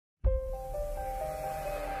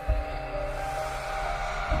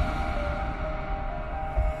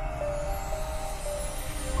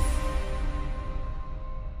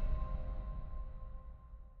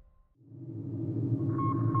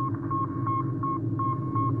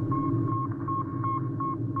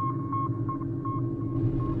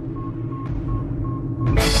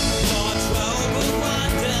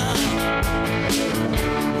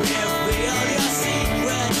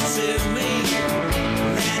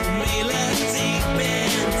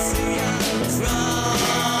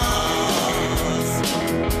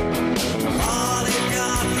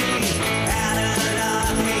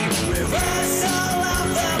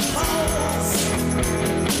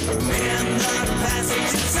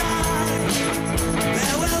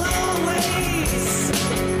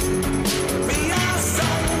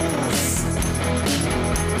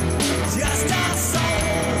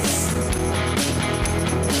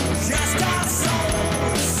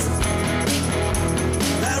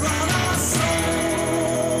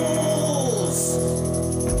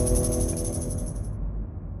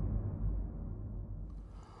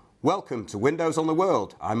Welcome to Windows on the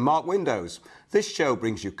World. I'm Mark Windows. This show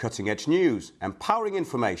brings you cutting-edge news, empowering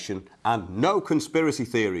information and no conspiracy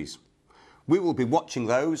theories. We will be watching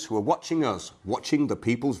those who are watching us, watching the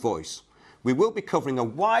people's voice. We will be covering a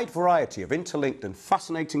wide variety of interlinked and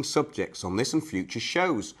fascinating subjects on this and future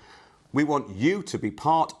shows. We want you to be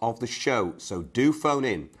part of the show, so do phone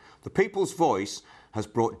in. The People's Voice has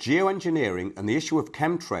brought geoengineering and the issue of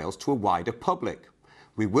chemtrails to a wider public.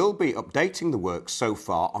 We will be updating the work so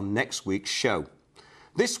far on next week's show.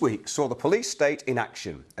 This week saw the police state in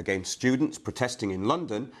action against students protesting in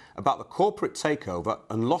London about the corporate takeover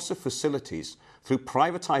and loss of facilities through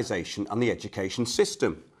privatisation and the education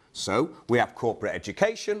system. So we have corporate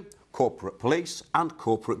education, corporate police and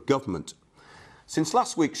corporate government. Since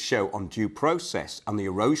last week's show on due process and the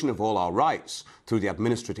erosion of all our rights through the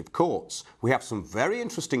administrative courts, we have some very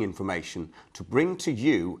interesting information to bring to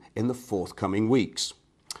you in the forthcoming weeks.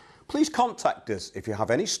 Please contact us if you have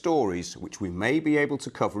any stories which we may be able to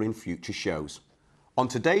cover in future shows. On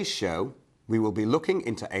today's show, we will be looking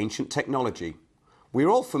into ancient technology. We are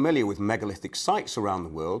all familiar with megalithic sites around the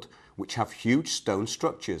world which have huge stone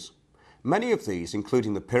structures. Many of these,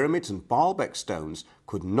 including the pyramids and Baalbek stones,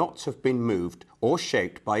 could not have been moved or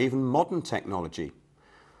shaped by even modern technology.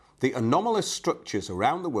 The anomalous structures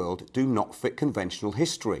around the world do not fit conventional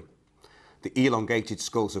history. The elongated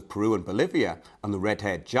skulls of Peru and Bolivia and the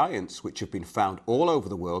red-haired giants, which have been found all over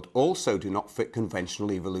the world, also do not fit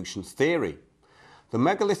conventional evolution theory. The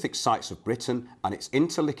megalithic sites of Britain and its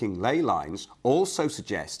interlinking ley lines also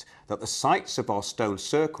suggest that the sites of our stone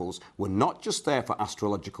circles were not just there for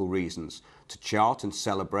astrological reasons, to chart and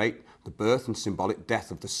celebrate the birth and symbolic death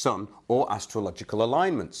of the sun or astrological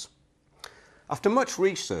alignments. After much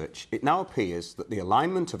research, it now appears that the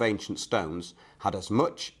alignment of ancient stones had as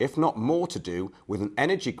much, if not more, to do with an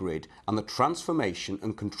energy grid and the transformation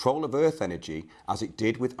and control of earth energy as it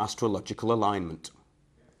did with astrological alignment.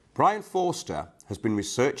 Brien Foerster has been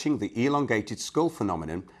researching the elongated skull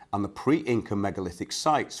phenomenon and the pre-Inca megalithic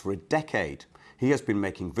sites for a decade. He has been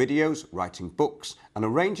making videos, writing books and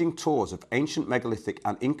arranging tours of ancient megalithic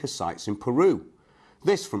and Inca sites in Peru.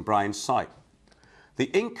 This from Brien's site.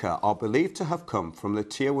 The Inca are believed to have come from the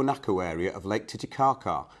Tiahuanaco area of Lake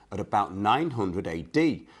Titicaca at about 900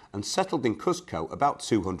 AD and settled in Cuzco about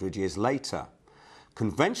 200 years later.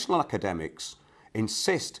 Conventional academics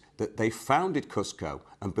insist that they founded Cuzco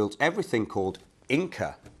and built everything called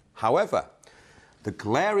Inca. However, the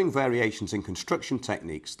glaring variations in construction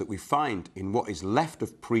techniques that we find in what is left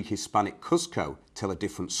of pre-Hispanic Cuzco tell a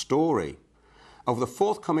different story. Over the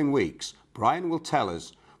forthcoming weeks, Brien will tell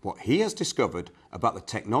us what he has discovered about the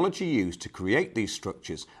technology used to create these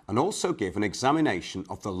structures and also give an examination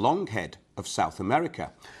of the longhead of South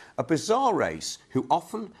America, a bizarre race who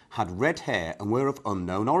often had red hair and were of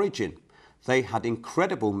unknown origin. They had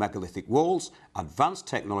incredible megalithic walls, advanced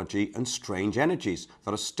technology and strange energies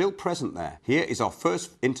that are still present there. Here is our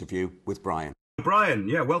first interview with Brien. Brien,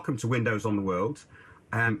 welcome to Windows on the World.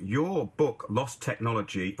 Your book, Lost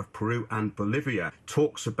Technology of Peru and Bolivia,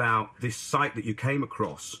 talks about this site that you came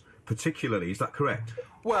across particularly. Is that correct?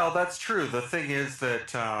 Well, that's true. The thing is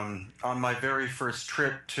that on my very first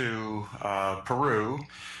trip to Peru,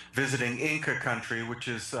 visiting Inca country, which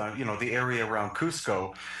is, the area around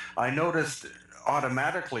Cusco, I noticed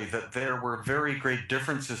automatically that there were very great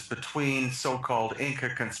differences between so-called Inca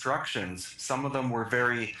constructions. Some of them were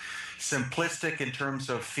very simplistic in terms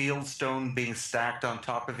of field stone being stacked on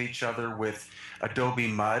top of each other with adobe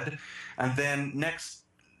mud. And then next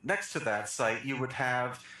to that site, you would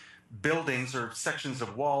have buildings or sections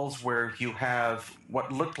of walls where you have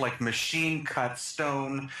what looked like machine cut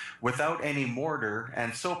stone without any mortar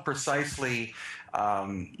and so precisely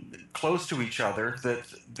close to each other that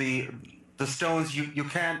the stones, you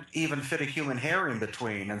can't even fit a human hair in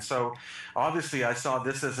between. And so obviously I saw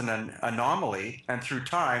this as an anomaly, and through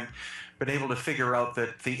time been able to figure out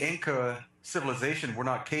that the Inca civilization were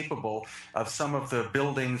not capable of some of the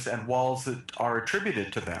buildings and walls that are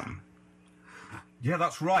attributed to them. Yeah,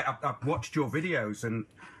 that's right. I've watched your videos and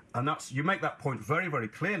that's, you make that point very, very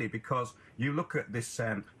clearly, because you look at this,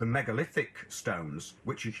 the megalithic stones,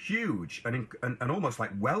 which are huge and almost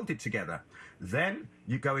like welded together. Then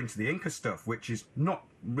you go into the Inca stuff, which is not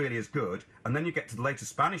really as good. And then you get to the later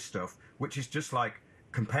Spanish stuff, which is just like,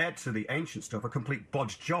 compared to the ancient stuff, a complete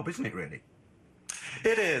bodged job, isn't it really?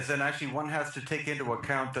 It is, and actually one has to take into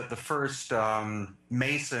account that the first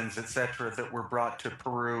masons, etc., that were brought to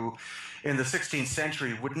Peru in the 16th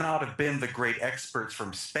century would not have been the great experts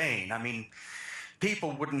from Spain. I mean,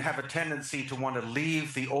 people wouldn't have a tendency to want to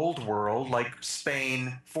leave the old world, like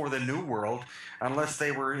Spain, for the new world, unless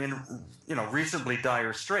they were in, reasonably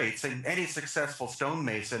dire straits. And any successful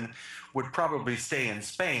stonemason would probably stay in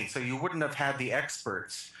Spain. So you wouldn't have had the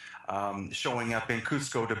experts showing up in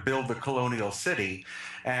Cusco to build the colonial city.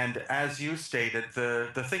 And as you stated,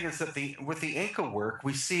 the thing is that with the Inca work,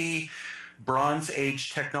 we see Bronze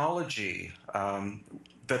Age technology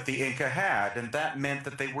that the Inca had, and that meant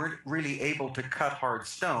that they weren't really able to cut hard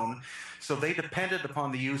stone, so they depended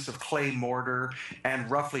upon the use of clay mortar and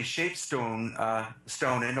roughly shaped stone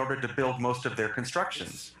in order to build most of their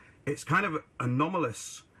constructions. It's kind of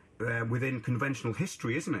anomalous within conventional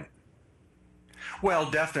history, isn't it? Well,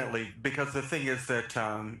 definitely, because the thing is that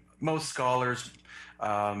most scholars,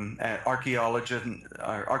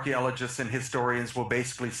 archaeologists and historians will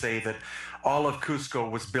basically say that all of Cusco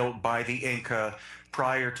was built by the Inca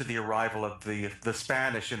prior to the arrival of the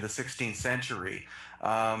Spanish in the 16th century.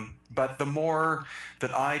 But the more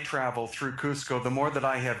that I travel through Cusco, the more that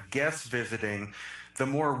I have guests visiting, the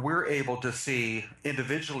more we're able to see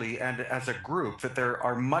individually and as a group that there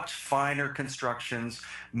are much finer constructions,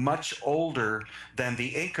 much older than the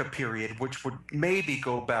Inca period, which would maybe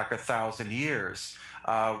go back 1,000 years.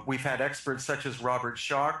 We've had experts such as Robert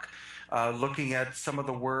Schock looking at some of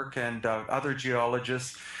the work, and other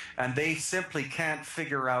geologists, and they simply can't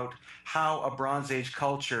figure out how a Bronze Age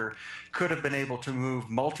culture could have been able to move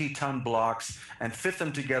multi-ton blocks and fit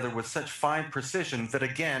them together with such fine precision that,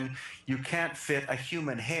 again, you can't fit a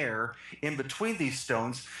human hair in between these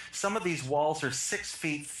stones. Some of these walls are 6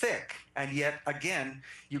 feet thick, and yet, again,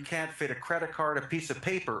 you can't fit a credit card, a piece of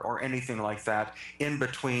paper, or anything like that in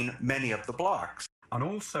between many of the blocks. And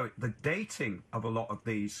also, the dating of a lot of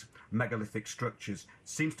these megalithic structures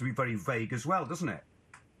seems to be very vague as well, doesn't it?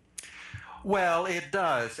 Well, it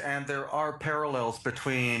does, and there are parallels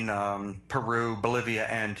between Peru, Bolivia,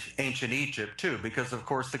 and ancient Egypt, too, because, of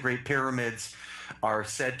course, the Great Pyramids are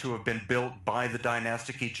said to have been built by the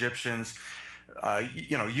dynastic Egyptians,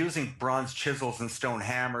 using bronze chisels and stone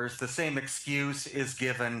hammers. The same excuse is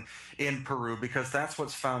given in Peru because that's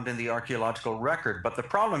what's found in the archaeological record. But the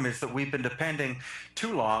problem is that we've been depending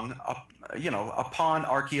too long, upon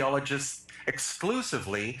archaeologists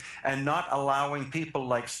exclusively, and not allowing people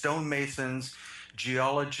like stonemasons,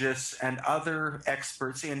 geologists, and other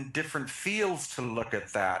experts in different fields to look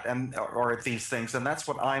at that or at these things. And that's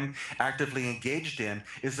what I'm actively engaged in,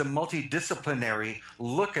 is a multidisciplinary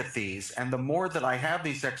look at these. And the more that I have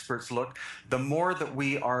these experts look, the more that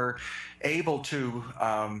we are able to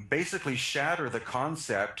basically shatter the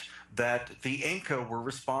concept that the Inca were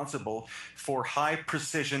responsible for high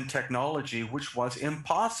precision technology, which was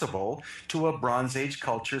impossible to a Bronze Age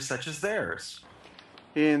culture such as theirs.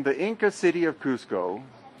 In the Inca city of Cusco,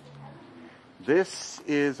 this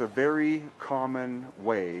is a very common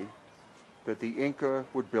way that the Inca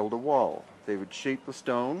would build a wall. They would shape the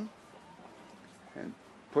stone and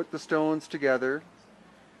put the stones together,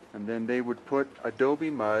 and then they would put adobe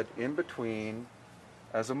mud in between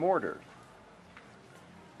as a mortar.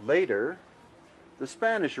 Later, the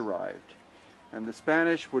Spanish arrived, and the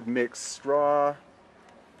Spanish would mix straw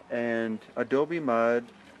and adobe mud,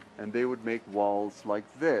 and they would make walls like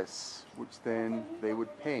this, which then they would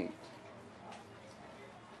paint.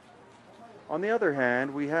 On the other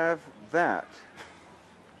hand, we have that.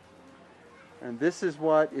 And this is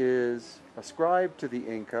what is ascribed to the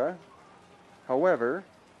Inca. However,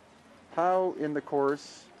 how in the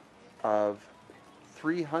course of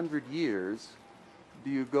 300 years do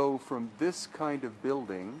you go from this kind of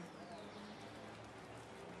building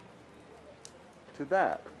to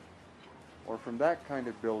that? Or from that kind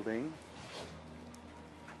of building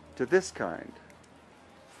to this kind?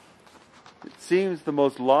 It seems the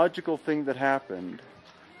most logical thing that happened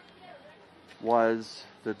was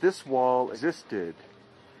that this wall existed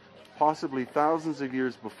possibly thousands of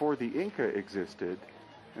years before the Inca existed,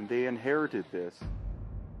 and they inherited this.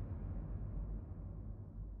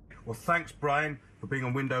 Well, thanks, Brien, for being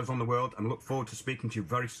on Windows on the World, and look forward to speaking to you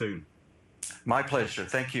very soon. My pleasure.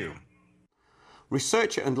 Thank you.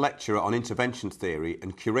 Researcher and lecturer on intervention theory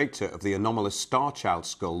and curator of the anomalous Star Child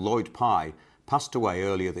skull, Lloyd Pye, passed away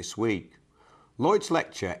earlier this week. Lloyd's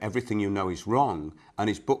lecture, Everything You Know Is Wrong, and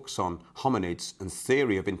his books on hominids and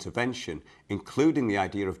theory of intervention, including the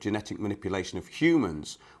idea of genetic manipulation of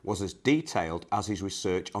humans, was as detailed as his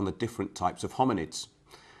research on the different types of hominids,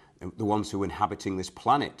 the ones who are inhabiting this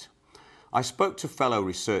planet. I spoke to fellow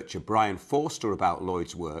researcher Brien Foerster about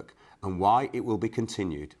Lloyd's work and why it will be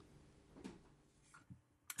continued.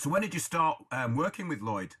 So when did you start working with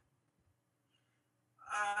Lloyd?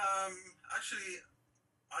 Actually,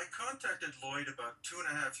 I contacted Lloyd about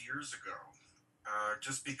 2.5 years ago,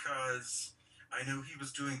 just because I knew he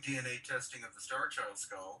was doing DNA testing of the Star Child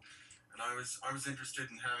skull, and I was interested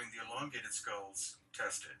in having the elongated skulls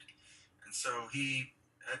tested. And so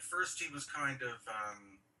at first he was kind of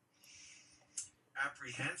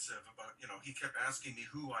apprehensive about, he kept asking me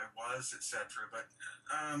who I was, etc. But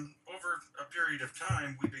over a period of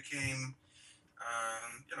time, we became,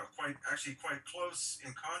 quite close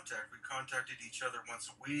in contact. We contacted each other once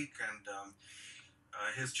a week, and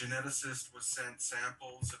his geneticist was sent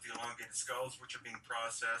samples of the elongated skulls, which are being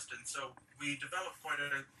processed. And so we developed quite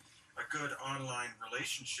a good online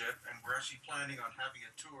relationship, and we're actually planning on having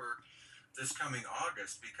a tour this coming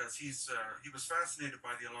August, because he was fascinated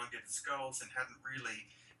by the elongated skulls and hadn't really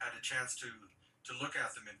had a chance to look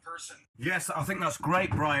at them in person. Yes, I think that's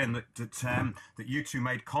great, Brien, that you two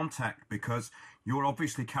made contact, because you're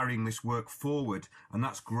obviously carrying this work forward, and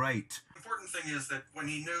that's great. The important thing is that when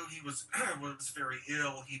he knew he was very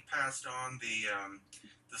ill, he passed on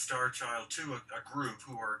the Star Child to a group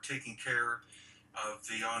who are taking care of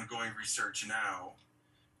the ongoing research now.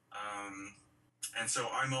 And so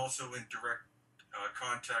I'm also in direct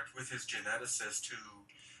contact with his geneticist, who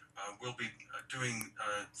will be doing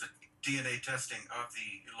the DNA testing of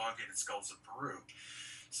the elongated skulls of Peru.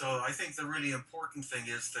 So I think the really important thing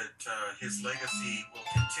is that his legacy will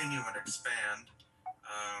continue and expand,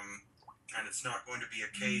 and it's not going to be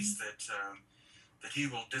a case that he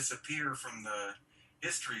will disappear from the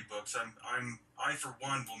history books. I for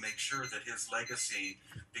one will make sure that his legacy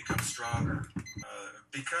becomes stronger.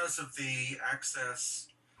 Because of the access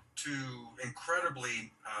to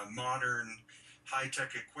incredibly modern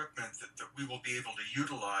high-tech equipment that we will be able to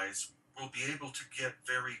utilize, we'll be able to get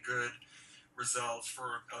very good results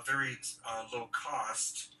for a very low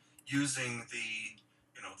cost, using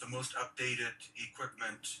the most updated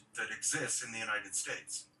equipment that exists in the United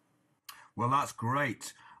States. Well, that's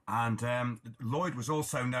great. And Lloyd was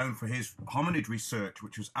also known for his hominid research,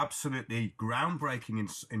 which was absolutely groundbreaking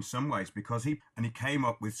in some ways, because he came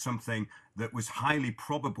up with something that was highly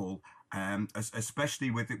probable,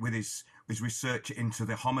 especially with his research into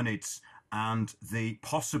the hominids and the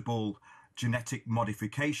possible genetic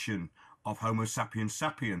modification of Homo sapiens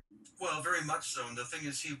sapiens. Well, very much so. And the thing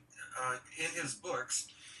is, he in his books,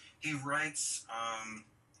 he writes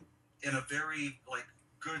in a very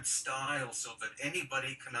good style, so that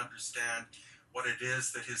anybody can understand what it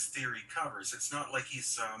is that his theory covers. It's not like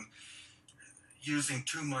he's using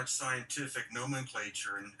too much scientific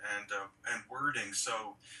nomenclature and wording.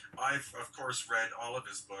 So I've of course read all of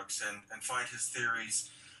his books and find his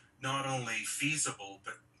theories not only feasible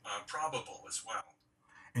but probable as well.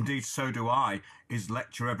 Indeed, so do I. His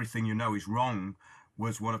lecture, Everything You Know Is Wrong,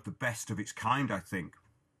 was one of the best of its kind, I think.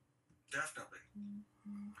 Definitely.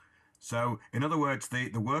 So, in other words, the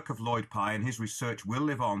work of Lloyd Pye and his research will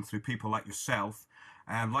live on through people like yourself.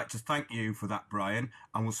 I'd like to thank you for that, Brien,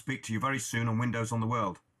 and we'll speak to you very soon on Windows on the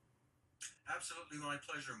World. Absolutely my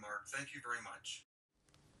pleasure, Mark. Thank you very much.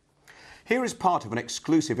 Here is part of an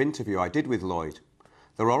exclusive interview I did with Lloyd.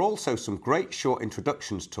 There are also some great short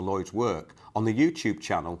introductions to Lloyd's work on the YouTube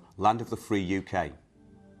channel Land of the Free UK.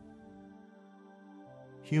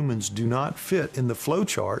 Humans do not fit in the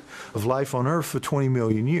flowchart of life on Earth for 20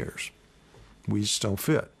 million years. We just don't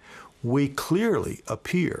fit. We clearly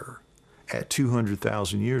appear at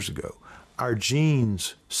 200,000 years ago. Our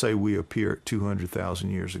genes say we appear at 200,000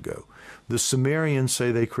 years ago. The Sumerians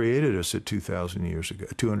say they created us at 200,000 years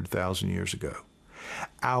ago.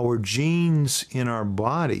 Our genes in our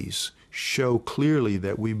bodies show clearly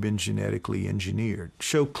that we've been genetically engineered.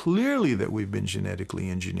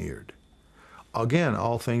 Again,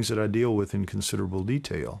 all things that I deal with in considerable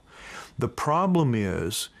detail. The problem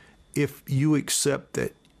is, if you accept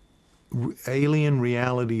that alien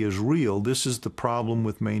reality is real, this is the problem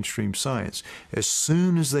with mainstream science. As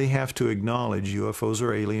soon as they have to acknowledge UFOs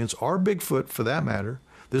are aliens, or Bigfoot for that matter,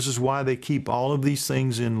 this is why they keep all of these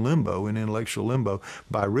things in limbo, in intellectual limbo,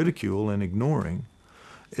 by ridicule and ignoring,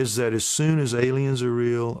 is that as soon as aliens are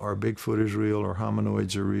real, or Bigfoot is real, or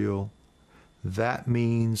hominoids are real, that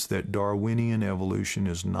means that Darwinian evolution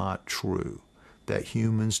is not true, that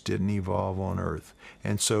humans didn't evolve on Earth.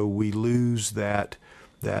 And so we lose that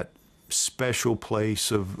special place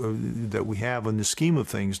that we have in the scheme of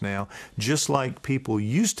things now, just like people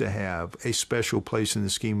used to have a special place in the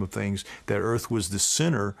scheme of things, that Earth was the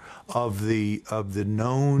center of the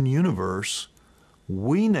known universe.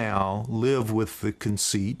 We now live with the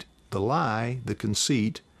conceit, the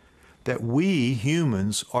conceit, that we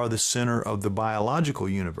humans are the center of the biological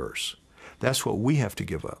universe. That's what we have to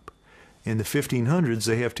give up. In the 1500s,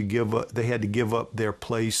 they had to give up their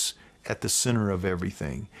place at the center of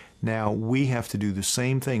everything. Now we have to do the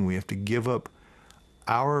same thing. We have to give up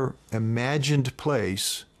our imagined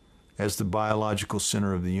place as the biological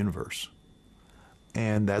center of the universe.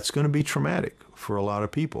 And that's going to be traumatic for a lot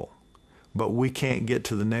of people. But we can't get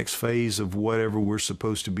to the next phase of whatever we're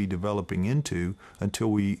supposed to be developing into until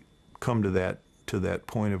we come to that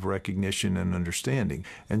point of recognition and understanding.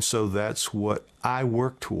 And so that's what I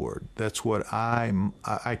work toward. That's what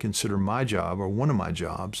I consider my job, or one of my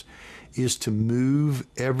jobs, is to move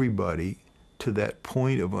everybody to that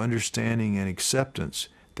point of understanding and acceptance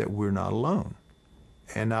that we're not alone.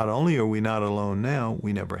 And not only are we not alone now,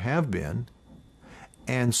 we never have been.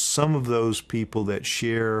 And some of those people that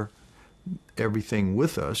share everything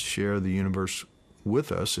with us, share the universe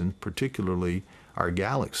with us, and particularly our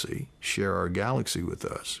galaxy, share our galaxy with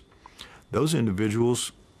us. Those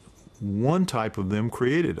individuals, one type of them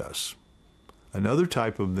created us. Another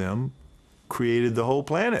type of them created the whole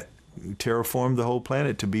planet, terraformed the whole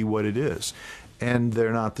planet to be what it is. And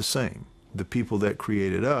they're not the same. The people that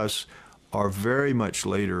created us are very much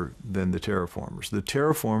later than the terraformers. The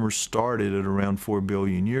terraformers started at around 4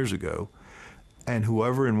 billion years ago, and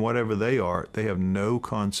whoever and whatever they are, they have no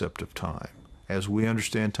concept of time. As we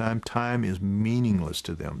understand time, time is meaningless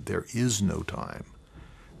to them. There is no time.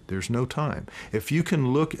 There's no time. If you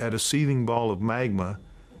can look at a seething ball of magma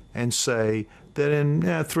and say that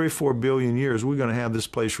in 3 or 4 billion years, we're going to have this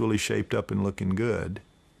place really shaped up and looking good.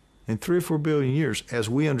 In 3 or 4 billion years, as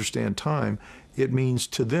we understand time, it means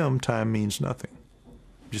to them, time means nothing.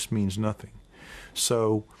 It just means nothing.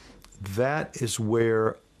 So that is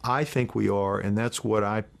where I think we are, and that's what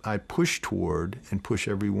I push toward and push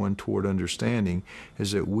everyone toward understanding,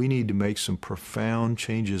 is that we need to make some profound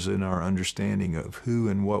changes in our understanding of who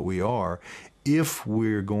and what we are if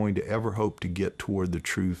we're going to ever hope to get toward the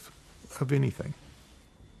truth of anything.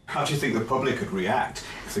 How do you think the public would react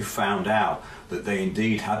if they found out that they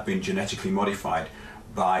indeed had been genetically modified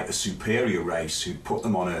by a superior race who put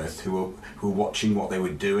them on Earth, who were watching what they were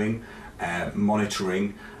doing,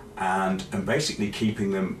 monitoring, and basically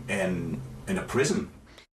keeping them in a prison?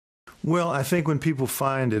 Well, I think when people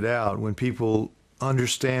find it out, when people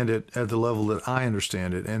understand it at the level that I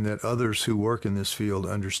understand it, and that others who work in this field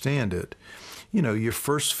understand it, you know, your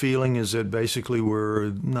first feeling is that basically we're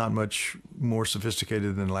not much more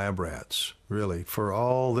sophisticated than lab rats, really. For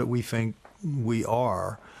all that we think we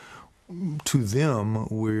are, to them,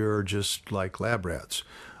 we're just like lab rats.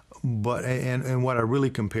 But and what I really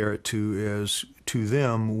compare it to is, to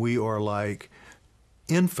them, we are like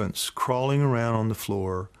infants crawling around on the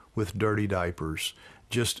floor with dirty diapers,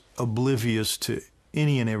 just oblivious to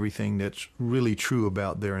any and everything that's really true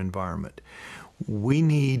about their environment. We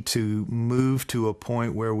need to move to a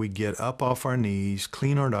point where we get up off our knees,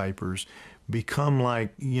 clean our diapers, become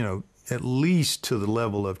like, you know, at least to the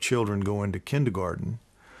level of children going to kindergarten.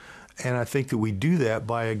 And I think that we do that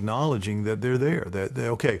by acknowledging that they're there, that,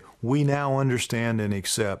 okay, we now understand and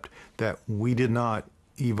accept that we did not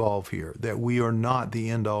evolve here, that we are not the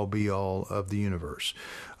end-all be-all of the universe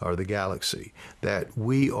or the galaxy, that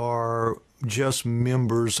we are just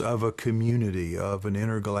members of a community, of an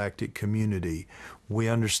intergalactic community. We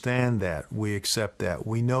understand that, we accept that,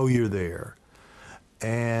 we know you're there,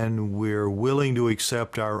 and we're willing to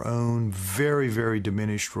accept our own very, very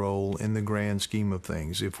diminished role in the grand scheme of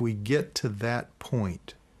things. If we get to that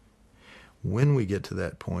point, when we get to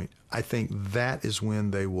that point, I think that is when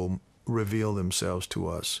they will reveal themselves to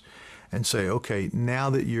us and say, okay, now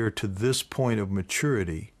that you're to this point of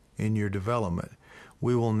maturity in your development,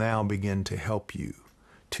 we will now begin to help you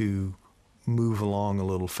to move along a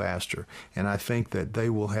little faster. And I think that they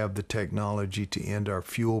will have the technology to end our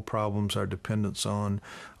fuel problems, our dependence on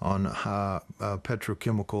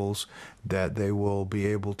petrochemicals, that they will be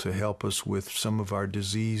able to help us with some of our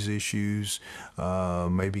disease issues,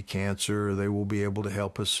 maybe cancer. They will be able to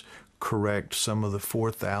help us correct some of the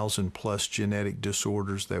 4,000 plus genetic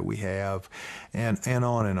disorders that we have, and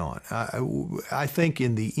on and on. I think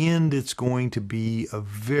in the end it's going to be a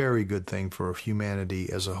very good thing for humanity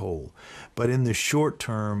as a whole. But in the short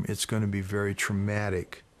term, it's going to be very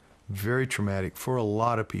traumatic for a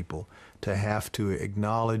lot of people to have to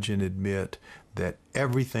acknowledge and admit that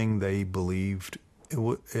everything they believed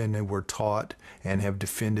and they were taught and have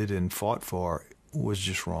defended and fought for was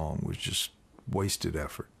just wrong, was just wasted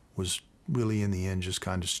effort, was really in the end just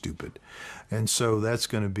kind of stupid. And so that's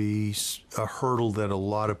going to be a hurdle that a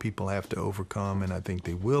lot of people have to overcome, and I think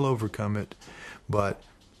they will overcome it. But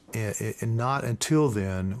not until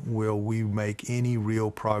then will we make any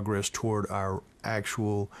real progress toward our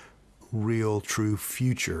actual, real, true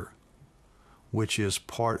future, which is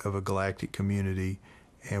part of a galactic community.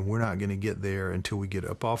 And we're not going to get there until we get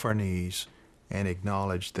up off our knees and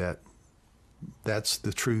acknowledge that that's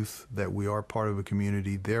the truth, that we are part of a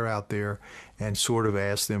community. They're out there, and sort of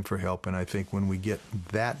ask them for help. And I think when we get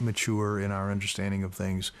that mature in our understanding of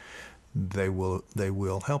things, they will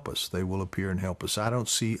help us. They will appear and help us. I don't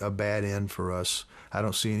see a bad end for us. I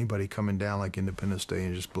don't see anybody coming down like Independence Day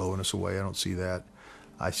and just blowing us away. I don't see that.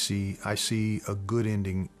 I see a good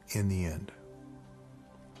ending in the end.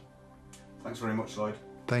 Thanks very much, Lloyd.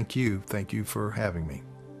 Thank you. Thank you for having me.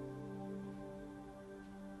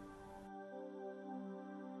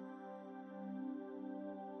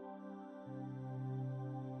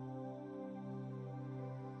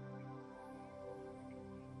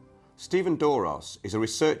 Stephen Duros is a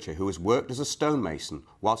researcher who has worked as a stonemason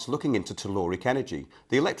whilst looking into telluric energy,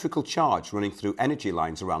 the electrical charge running through energy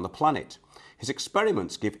lines around the planet. His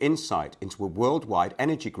experiments give insight into a worldwide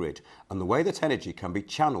energy grid and the way that energy can be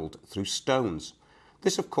channeled through stones.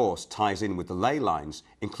 This, of course, ties in with the ley lines,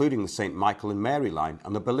 including the St. Michael and Mary line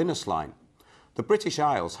and the Berlinus line. The British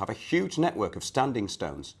Isles have a huge network of standing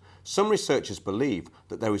stones. Some researchers believe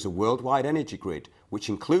that there is a worldwide energy grid which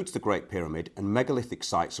includes the Great Pyramid and megalithic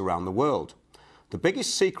sites around the world. The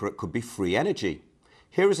biggest secret could be free energy.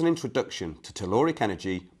 Here is an introduction to telluric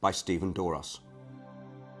energy by Stephen Duros.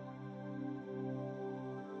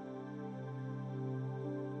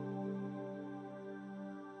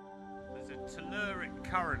 There's a telluric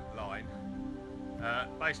current line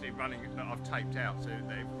basically running that I've taped out so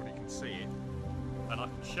that everybody can see it, and I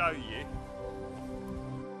can show you.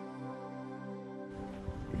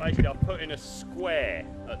 Basically, I've put in a square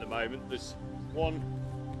at the moment. There's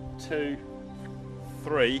 1, 2,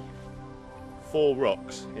 3, 4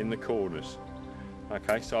 rocks in the corners.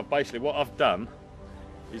 Okay, so basically what I've done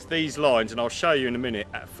is these lines, and I'll show you in a minute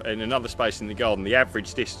in another space in the garden, the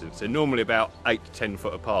average distance. They're normally about 8 to 10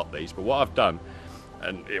 foot apart, these, but what I've done,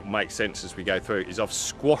 and it makes sense as we go through, is I've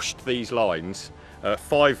squashed these lines,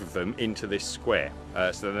 5 of them, into this square.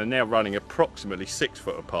 So they're now running approximately 6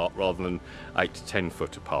 foot apart rather than 8 to 10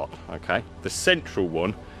 foot apart. Okay, the central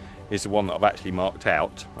one is the one that I've actually marked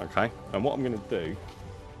out. Okay, and what I'm going to do,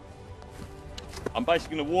 I'm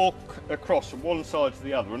basically going to walk across from one side to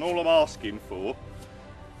the other, and all I'm asking for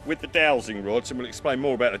with the dowsing rods, and we'll explain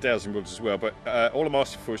more about the dowsing rods as well, but all I'm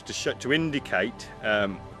asking for is to indicate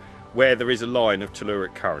where there is a line of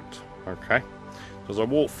telluric current. Okay, so as I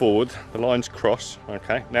walk forward, the lines cross.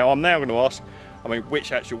 Okay, now I'm now going to ask,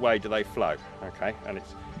 which actual way do they flow? Okay, and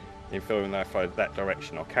it's in flowing they flow that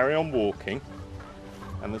direction. I'll carry on walking,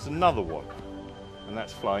 and there's another one, and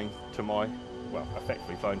that's flowing to my, well,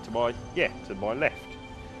 effectively flowing to my, to my left.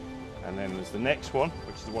 And then there's the next one,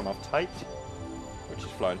 which is the one I've taped, which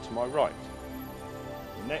is flowing to my right.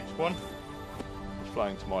 The next one is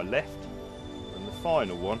flowing to my left, and the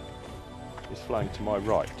final one is flowing to my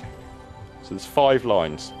right. So there's 5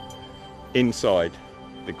 lines inside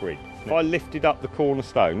the grid. If I lifted up the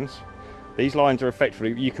cornerstones, these lines are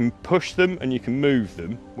effectively, you can push them and you can move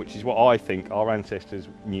them, which is what I think our ancestors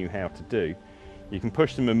knew how to do. You can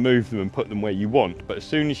push them and move them and put them where you want, but as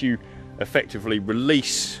soon as you effectively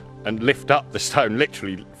release and lift up the stone,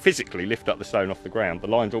 literally physically lift up the stone off the ground, the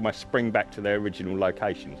lines almost spring back to their original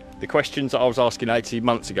locations. The questions that I was asking 18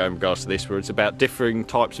 months ago in regards to this were about differing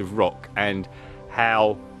types of rock and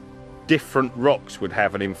how different rocks would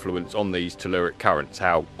have an influence on these telluric currents,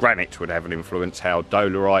 how granite would have an influence, how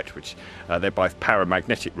dolerite, which they're both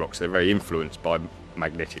paramagnetic rocks, they're very influenced by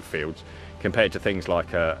magnetic fields, compared to things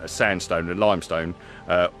like a sandstone and limestone,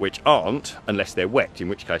 which aren't unless they're wet, in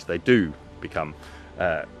which case they do become.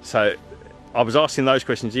 So I was asking those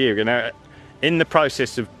questions a year ago. Now, in the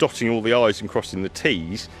process of dotting all the I's and crossing the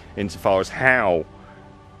T's, insofar as how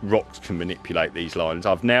rocks can manipulate these lines,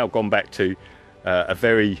 I've now gone back to a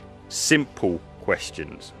very simple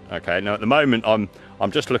questions. Okay, now at the moment I'm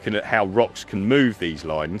just looking at how rocks can move these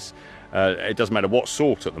lines. It doesn't matter what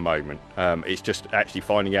sort at the moment. It's just actually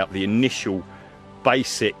finding out the initial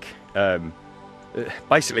basic,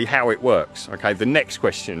 basically how it works. Okay, the next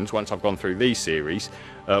questions, once I've gone through these series,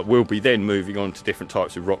 will be then moving on to different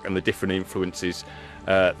types of rock and the different influences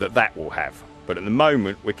that will have. But at the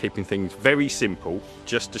moment we're keeping things very simple,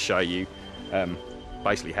 just to show you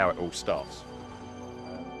basically how it all starts.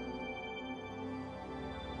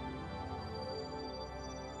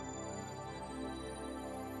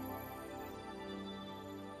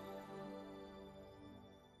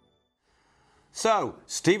 So,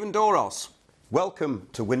 Stephen Duros, welcome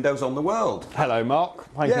to Windows on the World. Hello,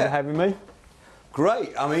 Mark. Thank you for having me.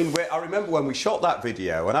 Great. I mean, I remember when we shot that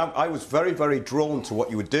video, and I was very, very drawn to what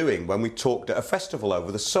you were doing when we talked at a festival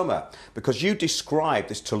over the summer, because you described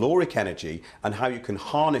this telluric energy and how you can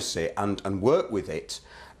harness it and work with it.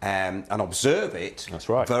 and observe it. That's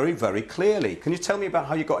right. Very, very clearly. Can you tell me about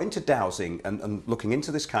how you got into dowsing and looking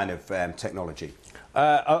into this kind of technology?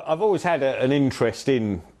 I've always had an interest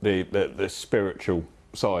in the spiritual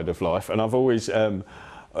side of life, and I've always I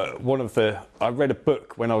read a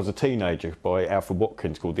book when I was a teenager by Alfred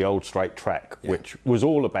Watkins called The Old Straight Track, which was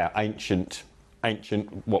all about ancient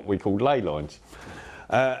what we called ley lines.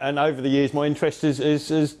 And over the years, my interest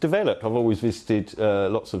has developed. I've always visited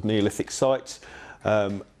lots of Neolithic sites.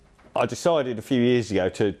 I decided a few years ago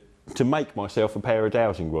to make myself a pair of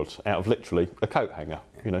dowsing rods out of literally a coat hanger.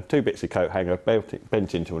 You know, 2 bits of coat hanger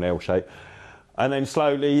bent into an L shape. And then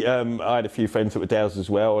slowly, I had a few friends that were dowsers as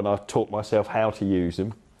well, and I taught myself how to use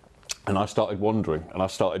them. And I started wandering, and I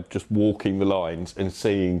started just walking the lines and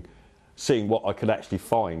seeing what I could actually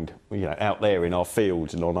find, you know, out there in our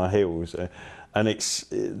fields and on our hills. And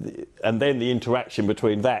then the interaction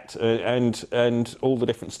between that and all the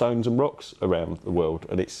different stones and rocks around the world.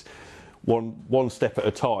 And it's one step at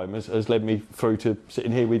a time has led me through to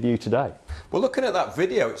sitting here with you today. Well, looking at that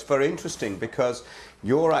video, it's very interesting because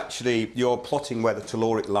you're plotting where the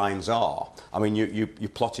telluric lines are. I mean, you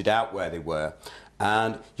plotted out where they were.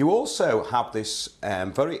 And you also have this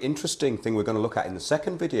very interesting thing we're going to look at in the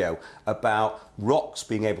second video about rocks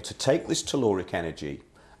being able to take this telluric energy.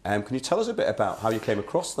 Can you tell us a bit about how you came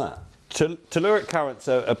across that? Telluric currents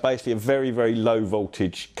are basically a very, very low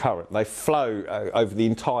voltage current. They flow over the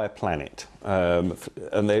entire planet, and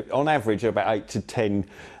they, on average, are about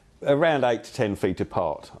around 8 to 10 feet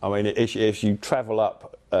apart. I mean, if you travel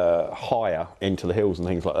up higher into the hills and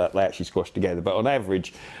things like that, they actually squash together. But on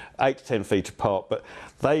average, 8 to 10 feet apart. But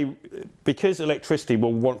because electricity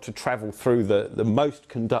will want to travel through the most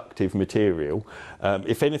conductive material,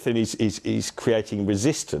 if anything is creating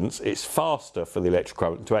resistance, it's faster for the electric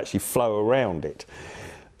current to actually flow around it.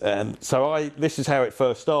 So this is how it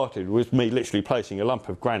first started, was me literally placing a lump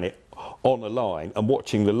of granite on a line and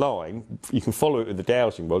watching the line. You can follow it with the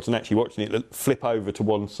dowsing rods and actually watching it flip over to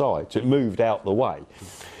one side, so it moved out the way.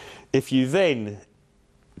 If you then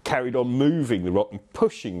carried on moving the rock and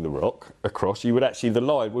pushing the rock across, the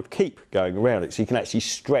line would keep going around it, so you can actually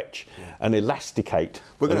stretch and elasticate.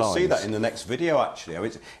 We're going to see that in the next video, actually. I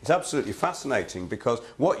mean, it's absolutely fascinating, because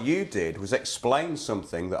what you did was explain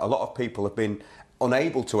something that a lot of people have been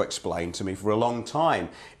unable to explain to me for a long time.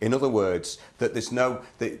 In other words, that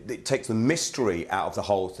it takes the mystery out of the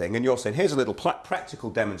whole thing, and you're saying, here's a little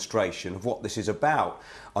practical demonstration of what this is about.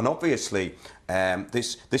 And obviously,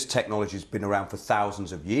 this technology has been around for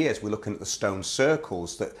thousands of years. We're looking at the stone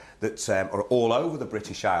circles that are all over the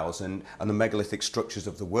British Isles and the megalithic structures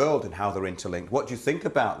of the world and how they're interlinked. What do you think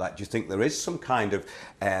about that? Do you think there is some kind of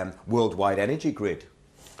worldwide energy grid?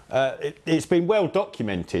 It's been well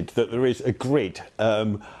documented that there is a grid.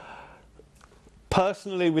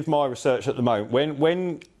 Personally, with my research at the moment,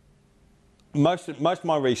 when most of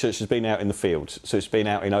my research has been out in the fields, so it's been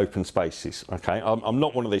out in open spaces. Okay, I'm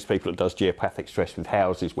not one of these people that does geopathic stress with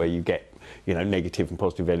houses where you get, you know, negative and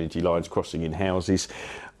positive energy lines crossing in houses.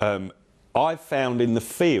 I've found in the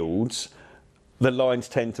fields the lines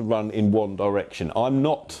tend to run in one direction. I'm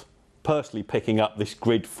not personally picking up this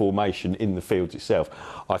grid formation in the fields itself.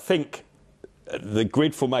 I think the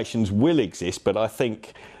grid formations will exist, but I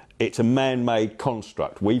think it's a man-made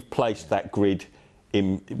construct. We've placed that grid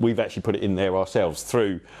in, we've actually put it in there ourselves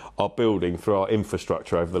through our building, through our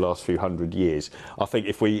infrastructure over the last few hundred years. I think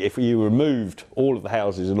if you removed all of the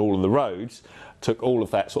houses and all of the roads, took all of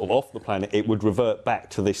that sort of off the planet, it would revert back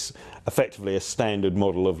to this effectively a standard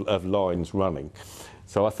model of lines running.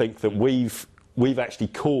 So I think that we've actually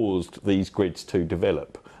caused these grids to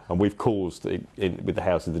develop, and we've caused with the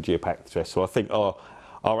houses the geopathic stress. So I think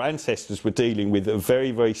our ancestors were dealing with a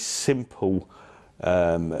very, very simple,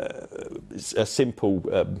 simple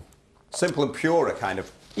and purer kind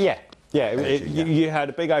of. Yeah. You had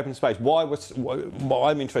a big open space.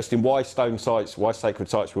 I'm interested in why stone sites, why sacred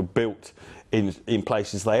sites were built in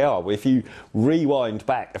places they are. Well, if you rewind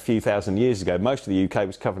back a few thousand years ago, most of the UK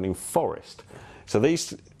was covered in forest. So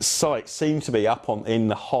these sites seem to be up in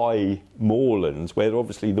the high moorlands where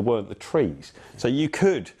obviously there weren't the trees. So you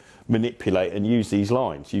could manipulate and use these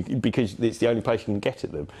lines because it's the only place you can get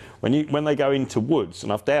at them. When they go into woods,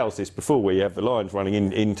 and I've dowsed this before, where you have the lines running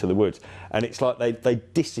into the woods, and it's like they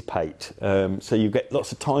dissipate. So you get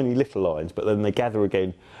lots of tiny little lines, but then they gather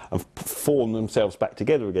again and form themselves back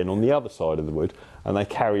together again on the other side of the wood, and they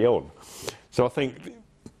carry on. So I think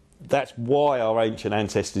that's why our ancient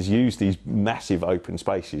ancestors used these massive open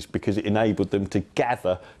spaces, because it enabled them to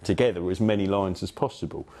gather together as many lines as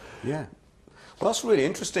possible. Yeah. Well, that's really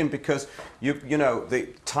interesting because you know,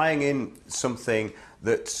 tying in something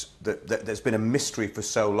that's been a mystery for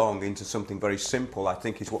so long into something very simple, I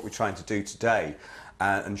think is what we're trying to do today,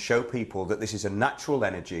 and show people that this is a natural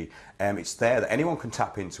energy. It's there, that anyone can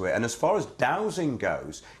tap into it. And as far as dowsing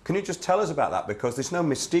goes, can you just tell us about that? Because there's no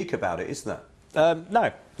mystique about it, is there?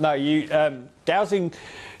 No. Dowsing's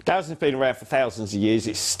been around for thousands of years.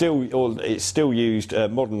 It's still used.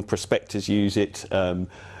 Modern prospectors use it.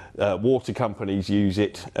 Water companies use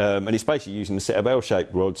it, and it's basically using a set of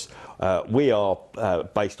L-shaped rods. We are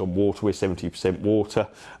based on water. We're 70% water.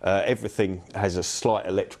 Everything has a slight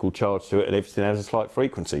electrical charge to it, and everything has a slight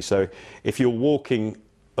frequency. So if you're walking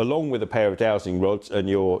along with a pair of dowsing rods and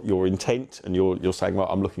your intent and you're saying, right,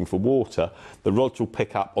 I'm looking for water, the rods will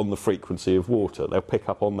pick up on the frequency of water. They'll pick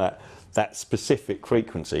up on that specific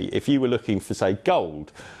frequency. If you were looking for, say,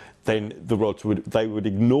 gold, then the rods would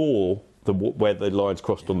ignore where the lines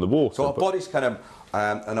crossed on the water. So our body's kind of,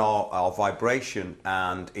 and our vibration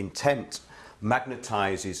and intent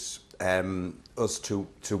magnetises us to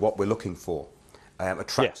what we're looking for,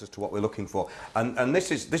 attracts us to what we're looking for. And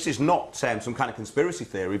this is not some kind of conspiracy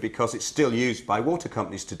theory, because it's still used by water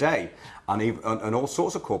companies today and all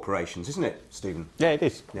sorts of corporations, isn't it, Stephen? Yeah, it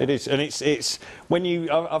is. Yeah. It is, and it's when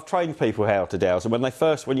I've trained people how to dowse, and when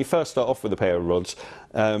you first start off with a pair of rods.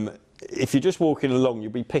 If you're just walking along,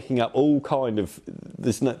 you'll be picking up all kind of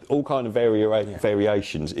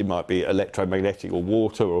variations. It might be electromagnetic or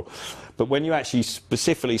water, but when you actually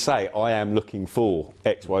specifically say, I am looking for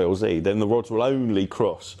X, Y, or Z, then the rods will only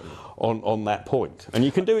cross on that point. And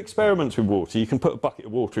you can do experiments with water. You can put a bucket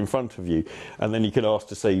of water in front of you, and then you can ask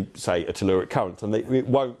to see, say, a telluric current, and it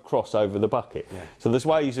won't cross over the bucket. Yeah. So there's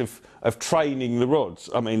ways of training the rods.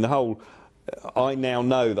 I mean, I now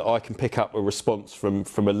know that I can pick up a response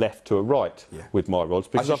from a left to a right with my rods.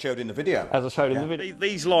 As I showed in the video. As I showed in the video.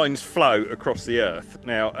 These lines flow across the Earth.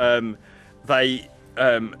 Now, they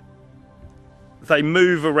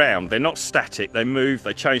move around. They're not static. They move.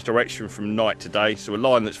 They change direction from night to day. So a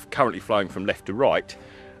line that's currently flowing from left to right,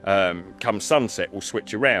 come sunset, will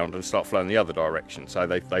switch around and start flowing the other direction. So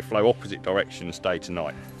they flow opposite directions day to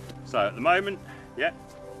night. So at the moment,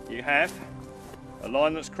 you have a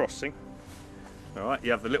line that's crossing. All right,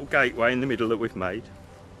 you have the little gateway in the middle that we've made,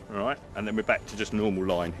 all right, and then we're back to just normal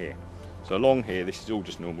line here. So along here, this is all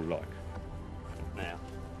just normal line. Now,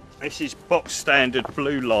 this is box standard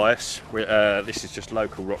blue lias. This is just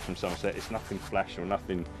local rock from Somerset. It's nothing flash or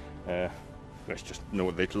nothing. Let's just know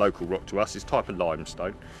it's local rock to us. It's type of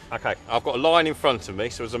limestone. Okay, I've got a line in front of me,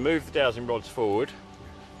 so as I move the dowsing rods forward,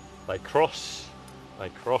 they cross,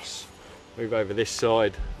 move over this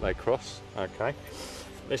side, they cross. Okay,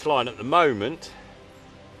 this line at the moment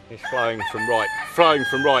is flowing from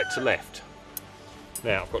right to left.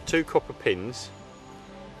 Now I've got two copper pins,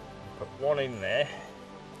 put one in there,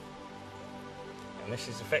 and this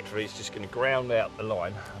is effectively, it's just going to ground out the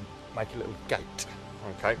line and make a little gate.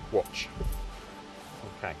 Okay, watch.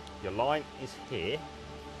 Okay, your line is here.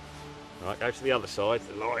 Right, go to the other side,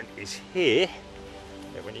 the line is here.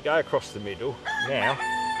 But when you go across the middle, now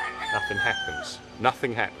nothing happens.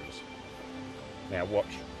 Nothing happens. Now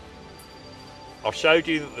watch. I've showed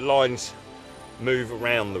you that the lines move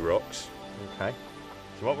around the rocks. Okay.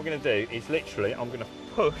 So what we're going to do is literally, I'm going to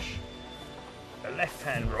push a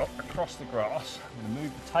left-hand rock across the grass. I'm going to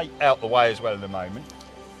move the tape out the way as well in a moment.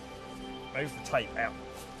 Move the tape out.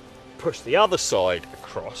 Push the other side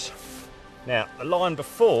across. Now the line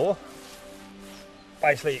before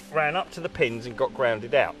basically ran up to the pins and got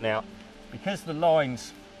grounded out. Now because the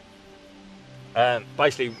lines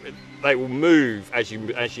basically they will move as you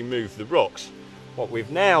move the rocks. What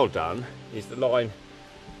we've now done is the line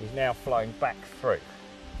is now flowing back through.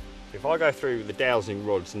 So if I go through the dowsing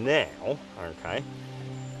rods now, okay,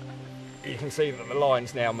 you can see that the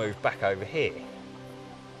lines now move back over here.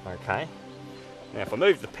 Okay. Now if I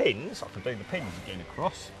move the pins, I can do the pins again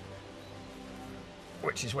across,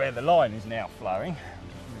 which is where the line is now flowing.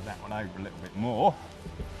 Just move that one over a little bit more.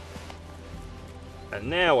 And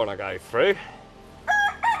now when I go through,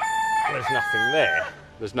 there's nothing there.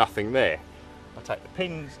 There's nothing there. I take the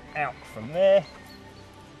pins out from there,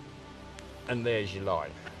 and there's your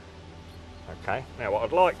line. Okay, now what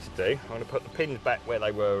I'd like to do, I'm going to put the pins back where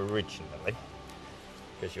they were originally,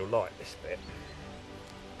 because you'll like this bit.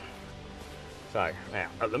 So, now,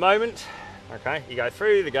 at the moment, okay, you go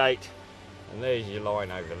through the gate, and there's your line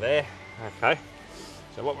over there. Okay,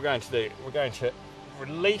 so what we're going to do, we're going to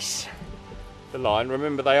release the line.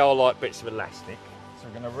 Remember, they are like bits of elastic. So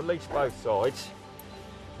we're going to release both sides.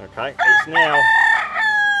 Okay, it's now,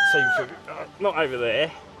 not over there,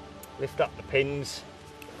 lift up the pins,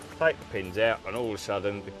 take the pins out, and all of a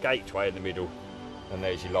sudden the gateway in the middle and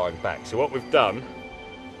there's your line back. So what we've done,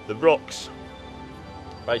 the rocks,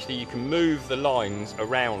 basically you can move the lines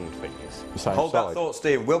around things. Hold that thought,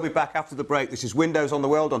 Steve. We'll be back after the break. This is Windows on the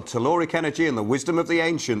World on Telluric Energy and the wisdom of the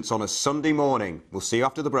ancients on a Sunday morning. We'll see you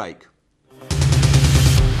after the break.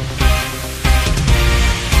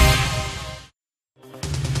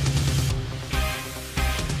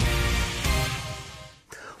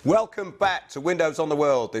 Welcome back to Windows on the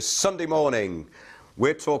World this Sunday morning.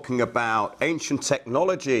 We're talking about ancient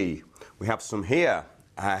technology. We have some here.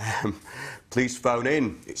 Please phone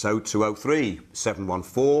in. It's 0203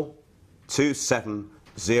 714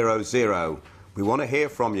 2700. We want to hear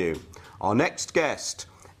from you. Our next guest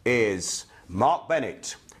is Mark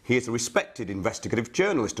Bennett. He is a respected investigative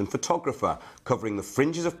journalist and photographer covering the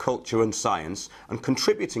fringes of culture and science and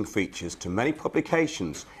contributing features to many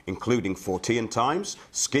publications, including Fortean Times,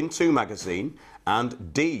 Skin 2 magazine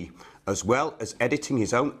and D, as well as editing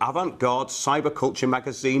his own avant-garde cyberculture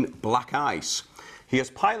magazine Black Ice. He has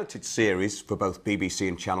piloted series for both BBC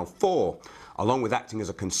and Channel 4, along with acting as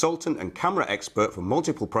a consultant and camera expert for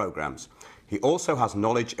multiple programmes. He also has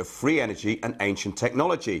knowledge of free energy and ancient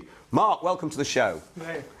technology. Mark, welcome to the show.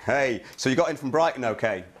 Hey. Hey, so you got in from Brighton,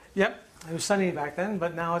 okay? Yep, it was sunny back then,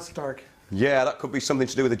 but now it's dark. Yeah, that could be something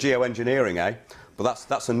to do with the geoengineering, eh? But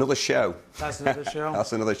that's another show. That's another show.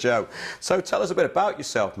 That's another show. So tell us a bit about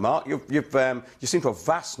yourself, Mark. You seem to have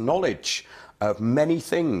vast knowledge of many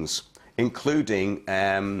things, including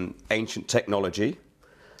ancient technology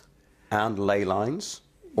and ley lines,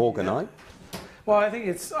 Orgonite. Yeah. Well, I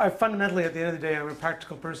think fundamentally, at the end of the day, I'm a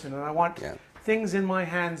practical person, and I want things in my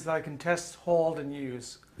hands that I can test, hold, and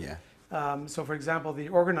use. Yeah. So, for example, the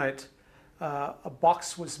Orgonite, a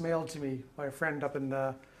box was mailed to me by a friend up in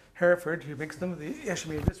Hereford who makes them. He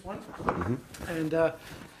actually made this one. Mm-hmm. And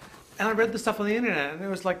I read the stuff on the internet, and it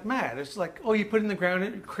was like mad. It's like, oh, you put it in the ground,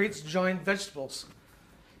 it creates giant vegetables.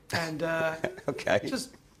 And okay.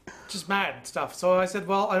 Just mad stuff. So I said,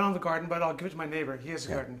 well, I don't have a garden, but I'll give it to my neighbor. He has a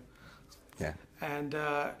garden. Yeah. And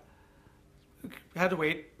had to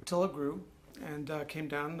wait till it grew, and came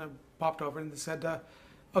down, popped over, and they said,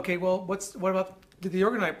 "Okay, well, what about did the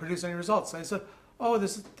Orgonite produce any results?" And I said, "Oh,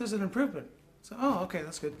 there's an improvement." So, "Oh, okay,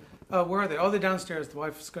 that's good. Where are they?" "Oh, they're downstairs. The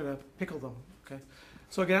wife's going to pickle them." Okay,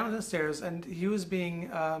 so I get downstairs, and he was being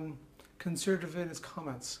conservative in his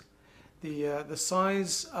comments. The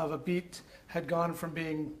size of a beet had gone from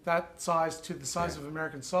being that size to the size of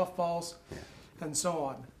American softballs, and so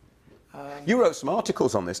on. You wrote some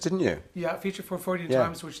articles on this, didn't you? Yeah, featured for Fortean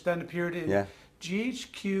Times, which then appeared in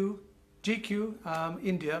GQ,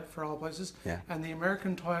 India, for all places, and the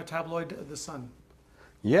American tabloid The Sun.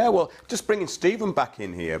 Yeah, well, just bringing Stephen back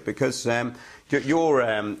in here, because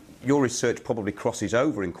your research probably crosses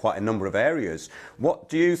over in quite a number of areas. What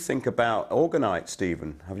do you think about Orgonite,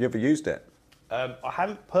 Stephen? Have you ever used it? I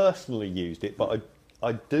haven't personally used it, but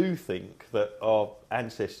I do think that our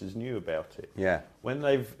ancestors knew about it. Yeah. When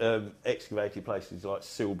they've excavated places like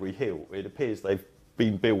Silbury Hill, it appears they've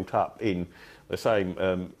been built up in the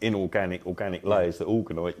same inorganic, organic layers that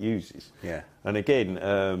Orgonite uses. Yeah. And again,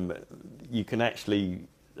 you can actually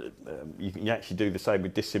do the same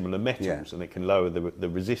with dissimilar metals, and it can lower the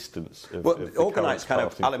resistance of Orgonite's kind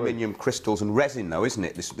of aluminium crystals and resin, though, isn't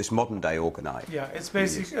it? This modern day Orgonite. Yeah, it's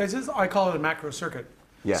basically I call it a macro circuit.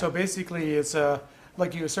 Yeah. So basically, it's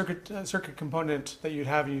like a circuit component that you'd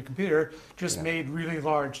have in your computer, just made really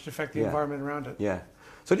large to affect the environment around it. Yeah.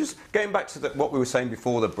 So just getting back to what we were saying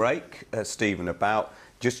before the break, Stephen, about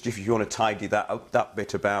just if you want to tidy that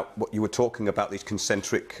bit about what you were talking about, these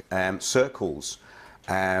concentric circles,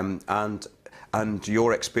 and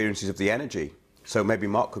your experiences of the energy. So maybe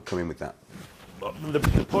Mark could come in with that. Well, the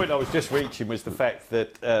point I was just reaching was the fact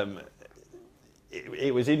that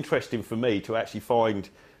it was interesting for me to actually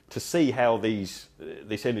to see how this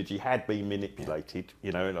energy had been manipulated,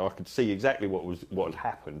 you know, and I could see exactly what had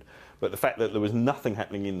happened. But the fact that there was nothing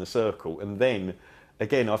happening in the circle, and then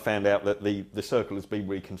again I found out that the circle has been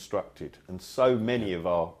reconstructed, and so many of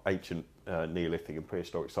our ancient Neolithic and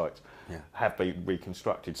prehistoric sites have been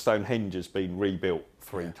reconstructed. Stonehenge has been rebuilt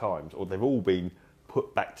 3 times, or they've all been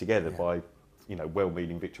put back together by, you know,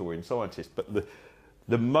 well-meaning Victorian scientists. But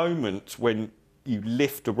the moment when you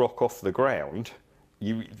lift a rock off the ground,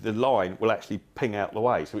 the line will actually ping out the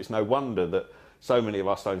way. So it's no wonder that so many of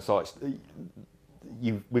our stone sites,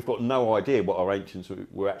 we've got no idea what our ancients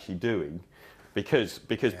were actually doing, because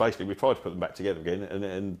basically we tried to put them back together again,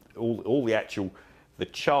 and all the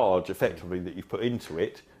charge effectively that you've put into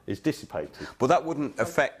it is dissipated. But that wouldn't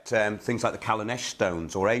affect things like the Calanesh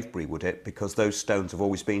stones or Avebury, would it? Because those stones have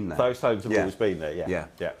always been there. Those stones have always been there,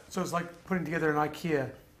 yeah. So it's like putting together an IKEA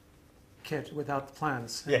kit without the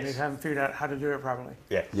plans. And Yes. they haven't figured out how to do it properly.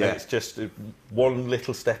 Yeah, Yeah. and it's just one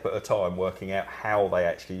little step at a time, working out how they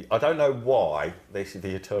actually. I don't know why. This is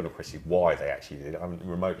the eternal question: why they actually did it. I haven't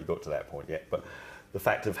remotely got to that point yet, but the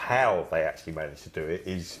fact of how they actually managed to do it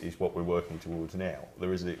is what we're working towards now.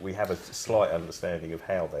 We have a slight understanding of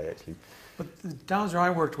how they actually. But the dowser I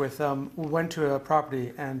worked with went to a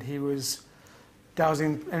property, and he was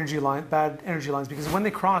dowsing bad energy lines, because when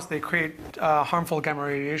they cross, they create harmful gamma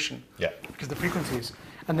radiation. Yeah. Because of the frequencies,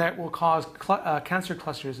 and that will cause cancer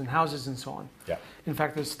clusters in houses and so on. Yeah. In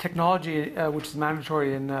fact, there's technology which is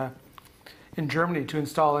mandatory in Germany to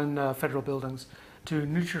install in federal buildings to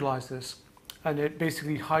neutralize this, and it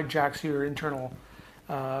basically hijacks your internal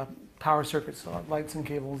power circuits, lights and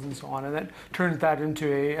cables and so on, and that turns that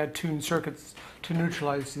into a tuned circuits to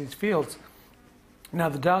neutralize these fields. Now,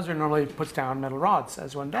 the dowser normally puts down metal rods,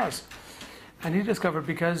 as one does. And he discovered,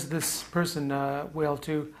 because this person, Whale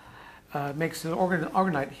 2, makes the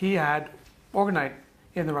Orgonite, he had Orgonite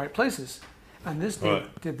in the right places. And this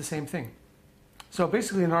did the same thing. So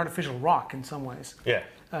basically an artificial rock in some ways. Yeah.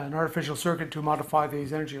 An artificial circuit to modify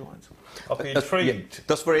these energy lines. I'll be intrigued.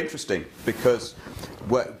 That's very interesting, because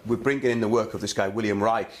we're bringing in the work of this guy, William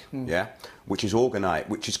Reich, which is Orgonite,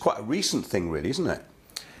 which is quite a recent thing, really, isn't it?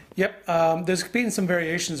 Yep, there's been some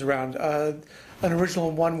variations around. An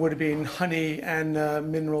original one would have been honey and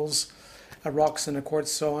minerals, rocks and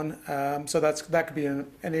quartz, so on. So that could be an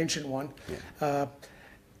ancient one. Yeah.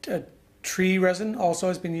 Tree resin also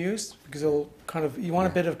has been used, because it'll you want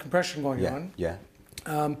a bit of compression going on. Yeah.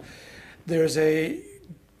 There's the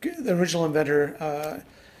original inventor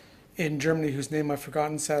in Germany, whose name I've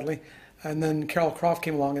forgotten, sadly, and then Carol Croft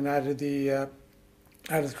came along and added the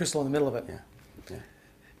crystal in the middle of it. Yeah.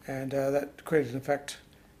 And that created an effect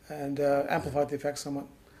and amplified the effect somewhat.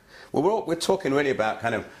 Well, we're talking really about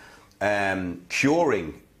kind of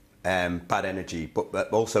curing bad energy, but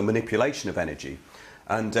also manipulation of energy.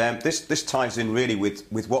 And this ties in really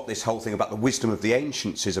with what this whole thing about the wisdom of the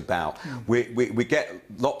ancients is about. We get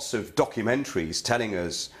lots of documentaries telling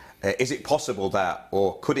us, is it possible that,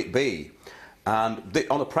 or could it be? And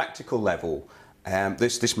on a practical level,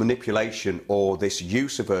 this manipulation or this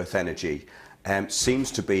use of earth energy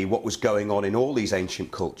seems to be what was going on in all these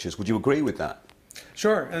ancient cultures. Would you agree with that?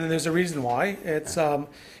 Sure, and there's a reason why. It's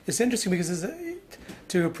interesting, because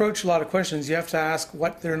to approach a lot of questions, you have to ask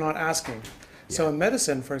what they're not asking. Yeah. So in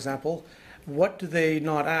medicine, for example, what do they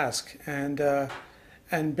not ask? And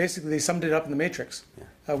basically they summed it up in the matrix.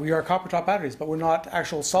 Yeah. We are copper top batteries, but we're not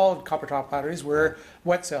actual solid copper top batteries. We're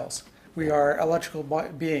wet cells. We are electrical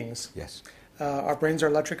beings. Yes. Our brains are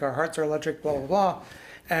electric, our hearts are electric, blah, blah, blah.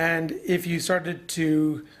 And if you started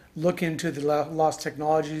to look into the lost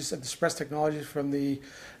technologies, express technologies from the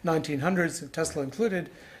 1900s, Tesla included,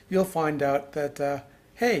 you'll find out that,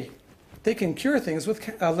 hey, they can cure things with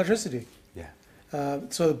electricity. Yeah.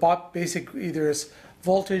 So the basic either is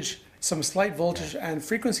voltage, some slight voltage and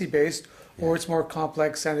frequency based, or it's more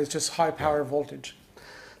complex and it's just high power voltage.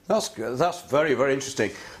 That's very, very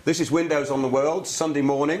interesting. This is Windows on the World, Sunday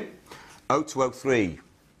morning, 0203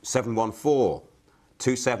 714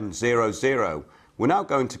 2700. We're now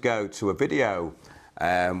going to go to a video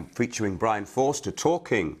featuring Brien Foerster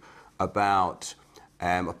talking about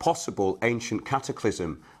a possible ancient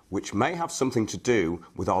cataclysm which may have something to do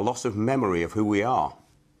with our loss of memory of who we are.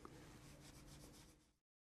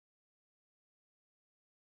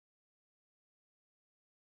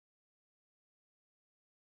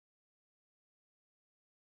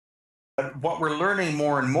 What we're learning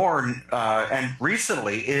more and more, and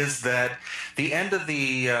recently, is that the end of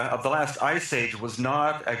the last ice age was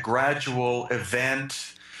not a gradual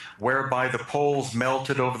event whereby the poles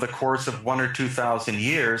melted over the course of 1,000 or 2,000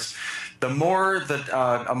 years. The more that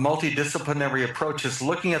a multidisciplinary approach is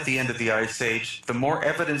looking at the end of the ice age, the more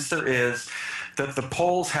evidence there is that the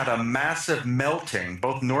poles had a massive melting,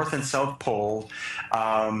 both North and South Pole,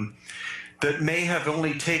 that may have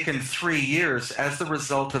only taken 3 years as the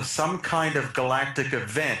result of some kind of galactic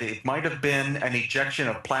event. It might have been an ejection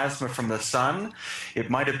of plasma from the sun. It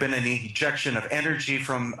might have been an ejection of energy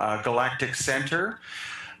from a galactic center.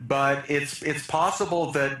 But it's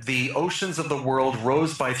possible that the oceans of the world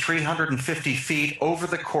rose by 350 feet over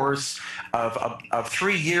the course of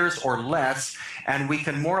 3 years or less, and we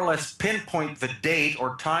can more or less pinpoint the date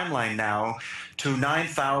or timeline now to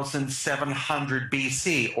 9,700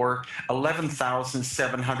 BC, or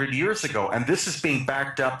 11,700 years ago. And this is being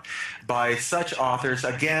backed up by such authors,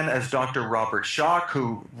 again, as Dr. Robert Schoch,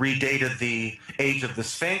 who redated the age of the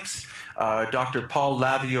Sphinx, Dr. Paul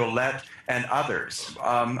Laviolette, and others.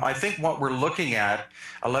 I think what we're looking at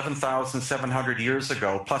 11,700 years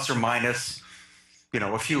ago, plus or minus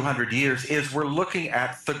a few hundred years, is we're looking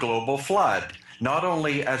at the global flood, not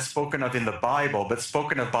only as spoken of in the Bible, but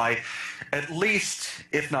spoken of by at least,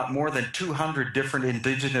 if not more than 200 different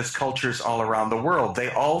indigenous cultures all around the world. They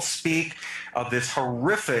all speak of this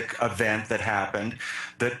horrific event that happened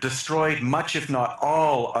that destroyed much, if not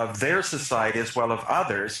all, of their society as well as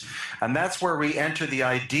others. And that's where we enter the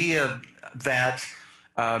idea that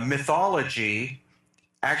mythology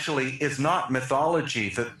actually is not mythology,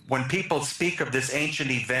 that when people speak of this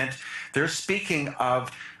ancient event, they're speaking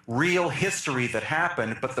of real history that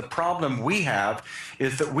happened. But the problem we have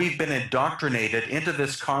is that we've been indoctrinated into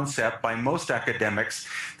this concept by most academics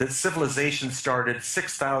that civilization started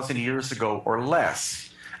 6,000 years ago or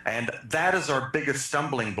less. And that is our biggest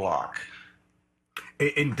stumbling block.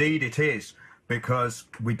 Indeed it is, because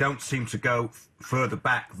we don't seem to go further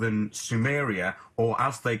back than Sumeria, or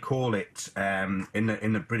as they call it in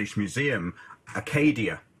the British Museum,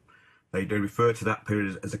 Acadia. They refer to that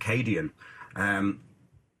period as Akkadian.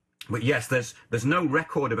 But yes, there's no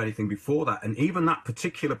record of anything before that, and even that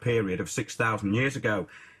particular period of 6,000 years ago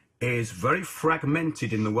is very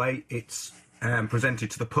fragmented in the way it's presented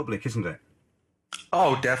to the public, isn't it?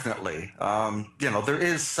 Oh, definitely. There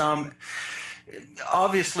is some.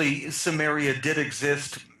 Obviously, Sumeria did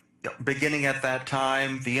exist beginning at that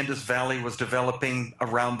time. The Indus Valley was developing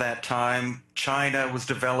around that time. China was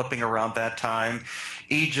developing around that time.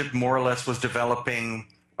 Egypt, more or less, was developing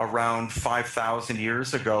around 5,000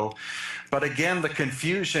 years ago. But again, the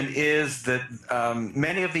confusion is that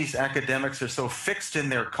many of these academics are so fixed in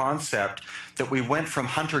their concept that we went from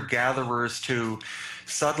hunter-gatherers to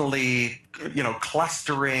suddenly,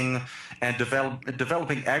 clustering and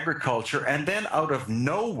developing agriculture. And then out of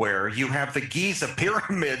nowhere, you have the Giza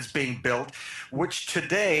pyramids being built, which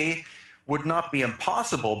today would not be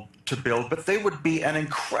impossible to build, but they would be an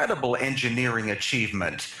incredible engineering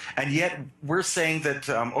achievement. And yet we're saying that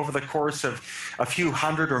over the course of a few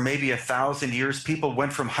hundred or maybe 1,000 years, people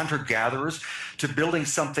went from hunter-gatherers to building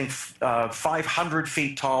something 500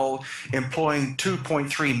 feet tall, employing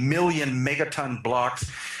 2.3 million megaton blocks,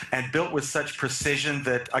 and built with such precision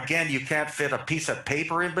that, again, you can't fit a piece of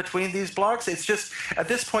paper in between these blocks. It's just, at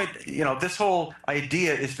this point, this whole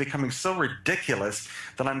idea is becoming so ridiculous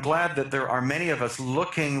that I'm glad that there are many of us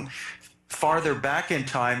looking farther back in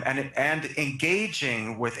time and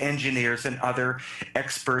engaging with engineers and other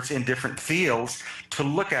experts in different fields to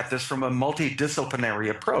look at this from a multidisciplinary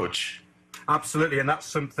approach. Absolutely, and that's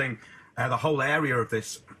something, the whole area of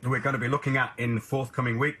this, we're going to be looking at in the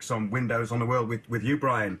forthcoming weeks on Windows on the World with you,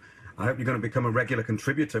 Brien. I hope you're going to become a regular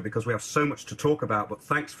contributor, because we have so much to talk about. But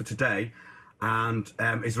thanks for today. And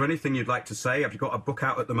is there anything you'd like to say? Have you got a book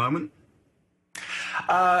out at the moment?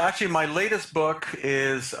 Actually, my latest book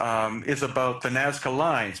is about the Nazca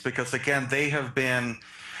lines, because again, they have been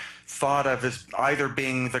thought of as either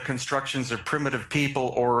being the constructions of primitive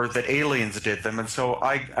people or that aliens did them. And so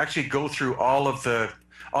I actually go through all of the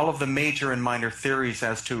major and minor theories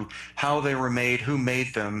as to how they were made, who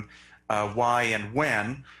made them, why and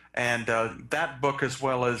when. And that book, as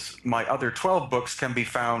well as my other 12 books, can be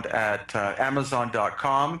found at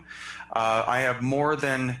Amazon.com. I have more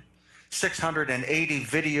than 680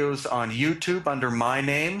 videos on YouTube under my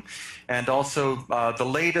name, and also the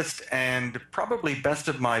latest and probably best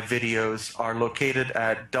of my videos are located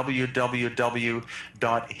at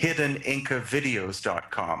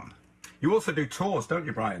www.hiddenincavideos.com. You also do tours, don't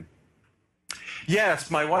you, Brien?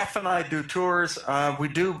 Yes, my wife and I do tours. We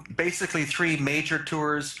do basically 3 major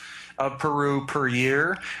tours of Peru per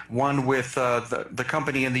year, one with the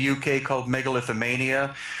company in the UK called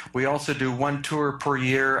Megalithomania. We also do 1 tour per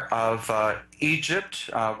year of Egypt.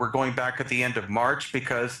 We're going back at the end of March,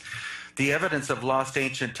 because the evidence of lost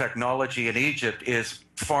ancient technology in Egypt is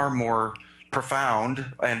far more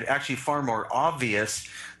profound and actually far more obvious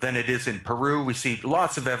than it is in Peru. We see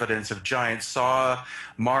lots of evidence of giant saw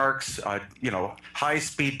marks,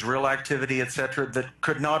 high-speed drill activity, etc., that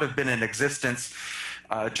could not have been in existence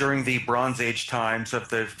during the Bronze Age times of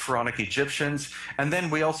the pharaonic Egyptians. And then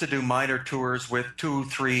we also do minor tours with 2,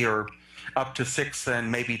 3, or up to 6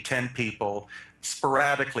 and maybe 10 people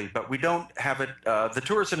sporadically, but we don't have it. The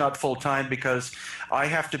tours are not full time, because I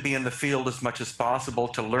have to be in the field as much as possible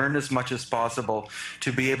to learn as much as possible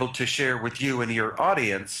to be able to share with you and your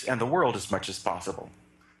audience and the world as much as possible.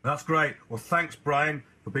 That's great. Well, thanks, Brien,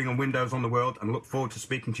 for being on Windows on the World, and look forward to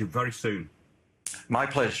speaking to you very soon. My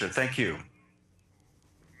pleasure. Thank you.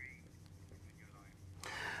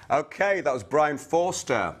 Okay, that was Brien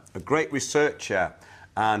Foerster, a great researcher,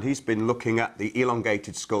 and he's been looking at the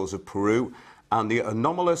elongated skulls of Peru and the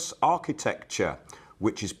anomalous architecture,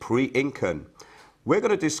 which is pre-Incan. We're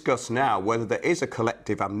going to discuss now whether there is a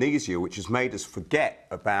collective amnesia which has made us forget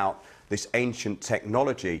about this ancient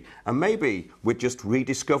technology, and maybe we're just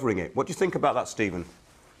rediscovering it. What do you think about that, Stephen?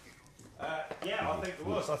 Yeah, I think there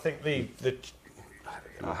was. I think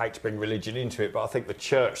I hate to bring religion into it, but I think the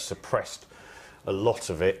church suppressed a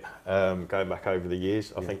lot of it going back over the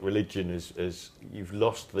years. I think religion is you've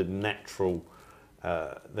lost the natural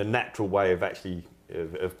way of actually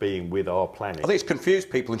of being with our planet. I think it's confused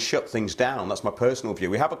people and shut things down. That's my personal view.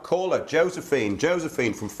 We have a caller, Josephine.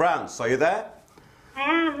 Josephine from France. Are you there? I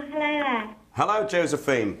am. Hello there. Hello,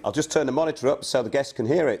 Josephine. I'll just turn the monitor up so the guests can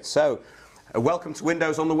hear it. So, welcome to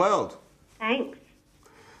Windows on the World. Thanks.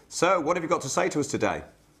 So, what have you got to say to us today?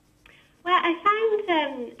 Well, I'm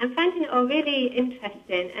finding it all really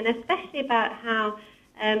interesting, and especially about how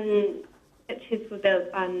churches were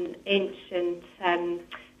built on ancient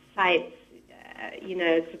sites, you know,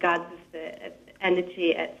 as regards the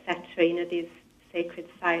energy, etc. You know, these sacred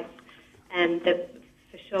sites, that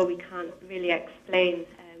for sure we can't really explain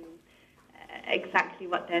exactly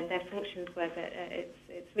what their functions were, but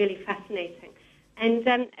it's really fascinating. And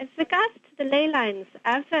as regards to the ley lines,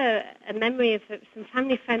 I have a memory of some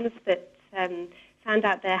family friends that found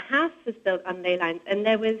out their house was built on ley lines, and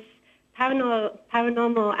there was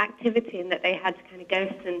paranormal activity in that they had kind of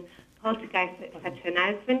ghosts and poltergeists, etc. And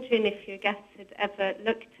I was wondering if your guests had ever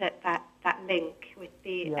looked at that link with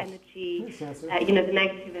the energy, you know, the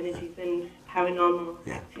negative energies and paranormal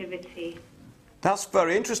activity. That's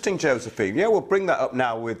very interesting, Josephine. Yeah, we'll bring that up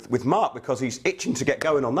now with Mark, because he's itching to get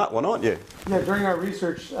going on that one, aren't you? Yeah, during our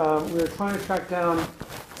research, we were trying to track down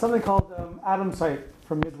something called Atom Site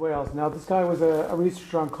from mid-Wales. Now, this guy was a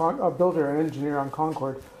researcher, a builder, an engineer on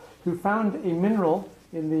Concord, who found a mineral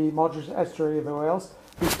in the Modris estuary of Wales,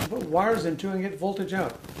 who put wires into and get voltage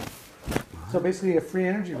out. So basically a free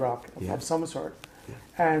energy rock of some sort.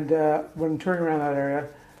 And when touring around that area,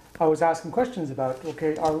 I was asking questions about,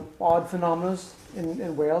 okay, are odd phenomena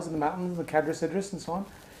in Wales, in the mountains, the Cadris Idris and so on.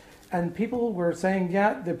 And people were saying,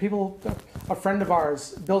 a friend of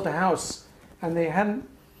ours built a house and they hadn't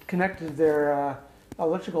connected their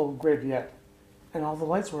electrical grid yet, and all the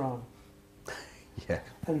lights were on. Yeah.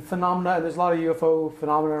 And phenomena, and there's a lot of UFO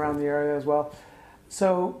phenomena around the area as well.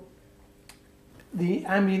 So the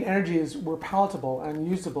ambient energies were palatable and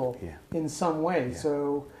usable in some way.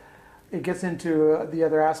 So it gets into the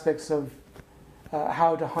other aspects of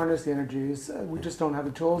how to harness the energies. We just don't have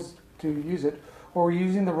the tools to use it, or we're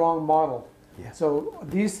using the wrong model. So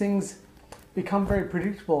these things become very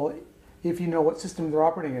predictable if you know what system they're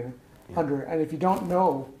operating in under. And if you don't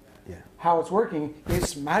know how it's working,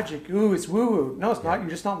 it's magic. Ooh, it's woo-woo. No, it's not. You're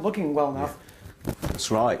just not looking well enough.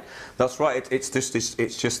 That's right. That's right. It's just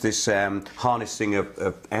this harnessing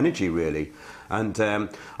of energy, really. And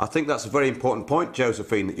I think that's a very important point,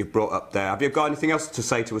 Josephine, that you've brought up there. Have you got anything else to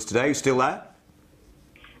say to us today? Are you still there?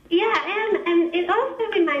 Yeah, I am. And it also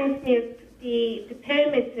reminds me of the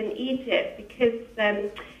pyramids in Egypt,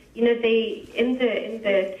 because you know, they in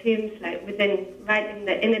the tombs, like right in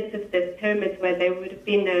the innards of the pyramids where there would have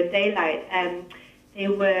been no daylight, they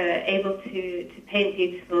were able to paint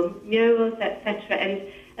beautiful murals, etc. And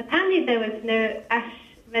apparently there was no ash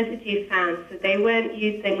residue found, so they weren't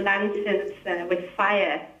using lanterns with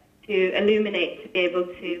fire to illuminate to be able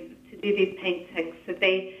to do these paintings. So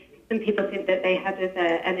some people think that they had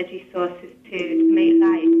other energy sources to make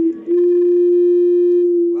light.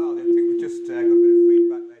 Well, I think we just got a bit of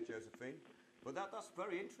feedback there, Josephine. But that's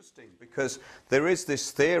very interesting, because there is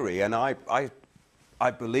this theory, and I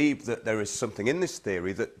believe that there is something in this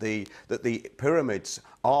theory that the pyramids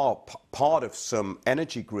are part of some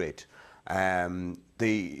energy grid. My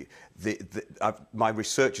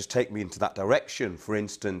research has taken me into that direction. For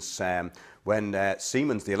instance, when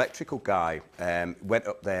Siemens, the electrical guy, went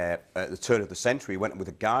up there at the turn of the century, he went with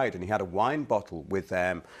a guide, and he had a wine bottle with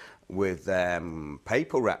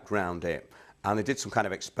paper wrapped around it. And they did some kind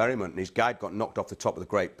of experiment, and his guide got knocked off the top of the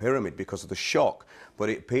Great Pyramid because of the shock. But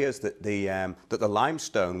it appears that the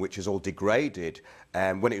limestone, which is all degraded,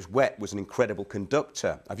 when it was wet, was an incredible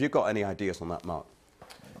conductor. Have you got any ideas on that, Mark?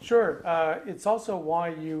 Sure. It's also why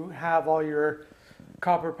you have all your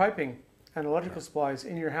copper piping and electrical supplies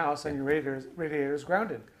in your house and your radiators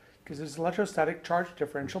grounded, because there's an electrostatic charge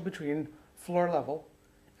differential between floor level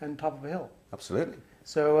and top of a hill. Absolutely.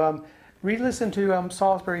 So re-listen to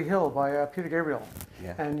Salisbury Hill by Peter Gabriel,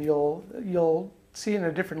 and you'll see it in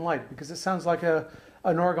a different light, because it sounds like an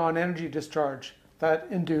Orgon energy discharge that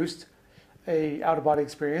induced a out-of-body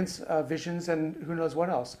experience, visions, and who knows what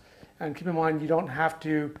else. And keep in mind, you don't have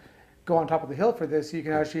to go on top of the hill for this. You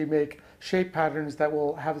can actually make shape patterns that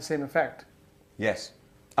will have the same effect. Yes.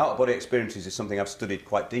 Out-of-body experiences is something I've studied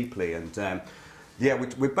quite deeply, and Yeah,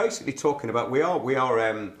 we're basically talking about, we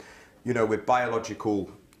are you know, we're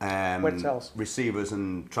biological Wet cells. receivers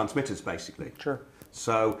and transmitters, basically. Sure.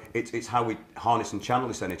 So it's how we harness and channel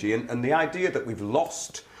this energy. And the idea that we've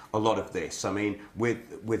lost a lot of this, I mean,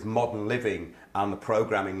 with modern living and the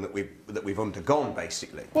programming that we've undergone,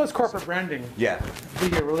 basically. Well, it's corporate branding. Yeah.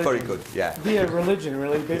 Via religion. Very good, yeah. Via religion,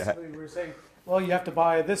 really. Basically, we're saying, well, you have to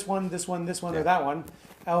buy this one, this one, this one, or that one.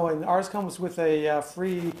 Oh, and ours comes with a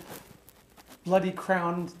free bloody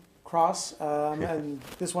crown cross, and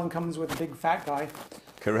this one comes with a big fat guy.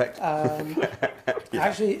 Correct.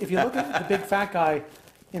 Actually, if you look at the big fat guy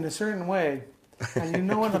in a certain way, and you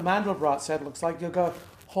know what a Mandelbrot set looks like, you'll go,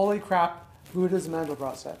 holy crap, Buddha's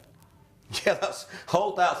Mandelbrot set. Yeah,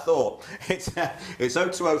 hold that thought. It's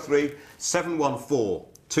 0203 714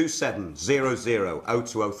 2700,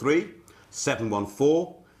 0203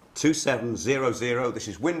 714 2700. This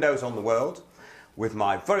is Windows on the World with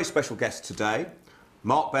my very special guests today,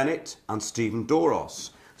 Mark Bennett and Stephen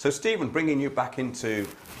Duros. So Stephen, bringing you back into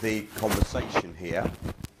the conversation here,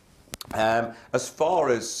 as far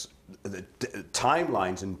as the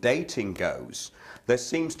timelines and dating goes, there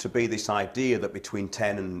seems to be this idea that between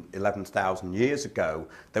 10 and 11,000 years ago,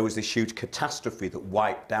 there was this huge catastrophe that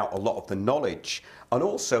wiped out a lot of the knowledge and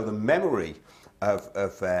also the memory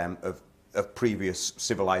of previous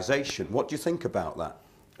civilization. What do you think about that?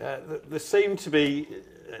 There seem to be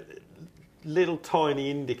little tiny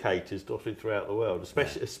indicators dotted throughout the world,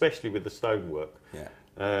 especially with the stonework. Yeah.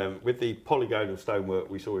 With the polygonal stonework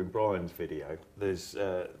we saw in Brian's video, there's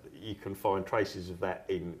you can find traces of that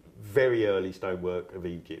in very early stonework of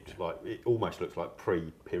Egypt. Like it almost looks like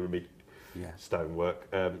pre-pyramid stonework.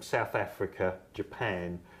 South Africa,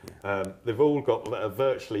 Japan, they've all got a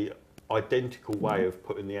virtually identical way of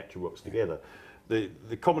putting the actual rocks together.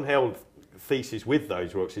 The common held thesis with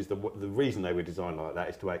those rocks is the reason they were designed like that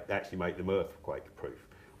is to actually make them earthquake proof,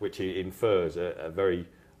 which infers a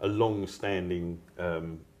long-standing,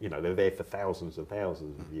 you know, they're there for thousands and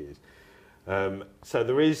thousands of years. So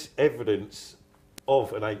there is evidence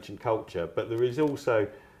of an ancient culture, but there is also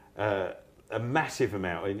a massive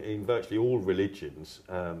amount in virtually all religions.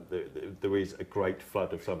 There is a great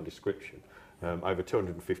flood of some description. Over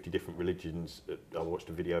 250 different religions, I watched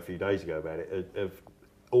a video a few days ago about it, have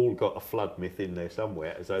all got a flood myth in there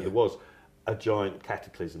somewhere, as though there was a giant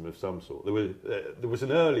cataclysm of some sort. There was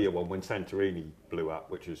an earlier one when Santorini blew up,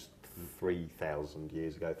 which was 3,000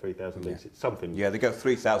 years ago, 3,000 BC, something. Yeah, they go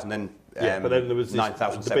 3,000, then but then there was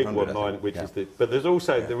the big one, which is the. But there's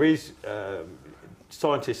also there is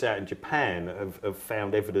scientists out in Japan have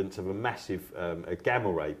found evidence of a massive a gamma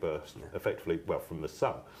ray burst, effectively, well, from the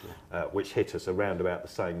sun, which hit us around about the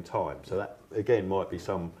same time. So that again might be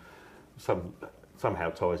somehow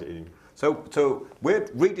ties it in. So we're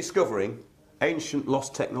rediscovering ancient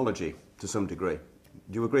lost technology to some degree.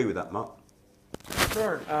 Do you agree with that, Mark?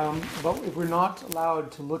 Sure, but if we're not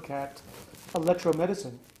allowed to look at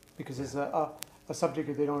electromedicine, because it's a subject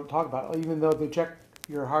that they don't talk about, even though they check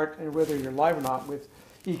your heart and whether you're alive or not with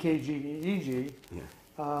EKG and EEG,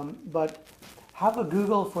 but have a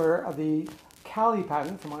Google for the Cali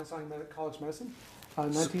patent from Einstein College of Medicine.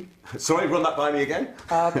 Sorry, run that by me again.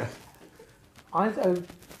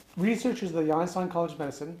 Researchers of the Einstein College of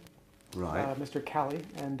Medicine, right. Mr. Cali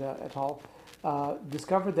and et al.,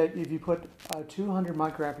 discovered that if you put 200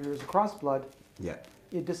 microamperes across blood,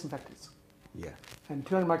 it disinfects. Yeah. And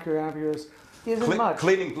 200 microamperes isn't much.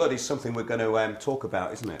 Cleaning blood is something we're going to talk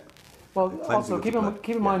about, isn't it? Well, also keep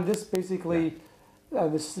in mind this basically,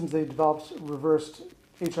 the systems they developed reversed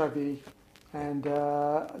HIV and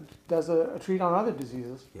does a treat on other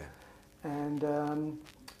diseases. Yeah. And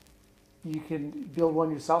you can build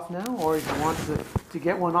one yourself now, or if you want to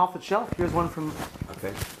get one off the shelf, here's one from.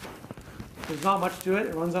 Okay. There's not much to it.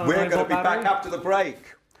 It runs on. We're going to be back after the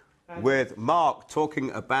break with Mark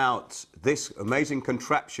talking about this amazing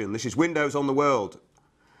contraption. This is Windows on the World.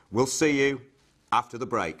 We'll see you after the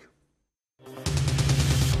break.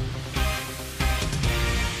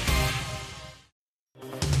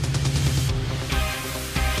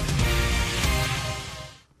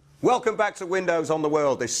 Welcome back to Windows on the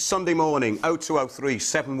World this Sunday morning, 0203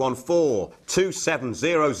 714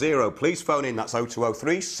 2700. Please phone in, that's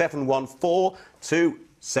 0203 714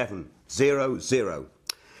 2700.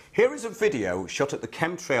 Here is a video shot at the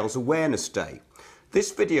Chemtrails Awareness Day.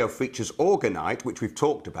 This video features Orgonite, which we've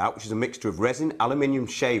talked about, which is a mixture of resin, aluminium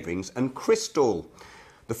shavings and crystal.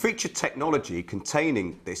 The featured technology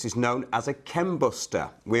containing this is known as a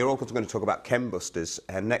chembuster. We're also going to talk about chembusters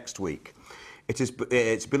next week.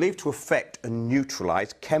 It's believed to affect and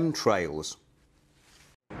neutralise chemtrails.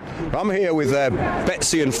 I'm here with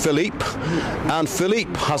Betsy and Philippe, and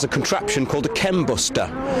Philippe has a contraption called a chembuster.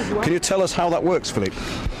 Can you tell us how that works, Philippe?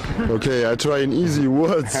 Okay, I try in easy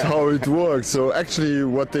words how it works. So actually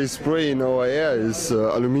what they spray in our air is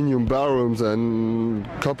aluminium barums and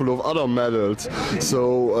a couple of other metals.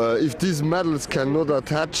 So if these metals cannot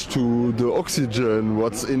attach to the oxygen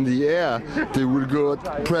what's in the air, they will go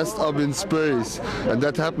pressed up in space. And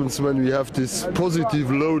that happens when we have this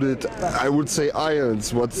positive loaded, I would say,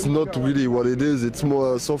 ions. What's not really what it is, it's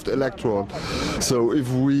more a soft electron. So if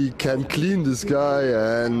we can clean this guy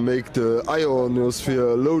and make the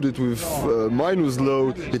ionosphere loaded with minus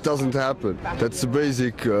load, it doesn't happen. That's the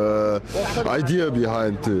basic idea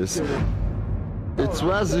behind this. It's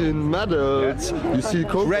resin, metals. You see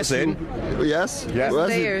resin? Yes. Yeah. Resin.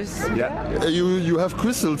 Layers. Yeah. You have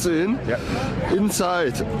crystals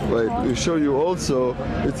inside. Wait, we show you also.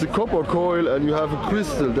 It's a copper coil, and you have a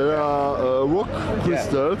crystal. There are rock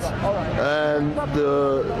crystals, and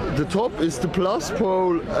the top is the plus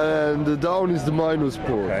pole, and the down is the minus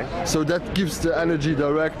pole. Okay. So that gives the energy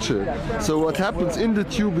direction. So what happens in the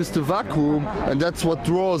tube is the vacuum, and that's what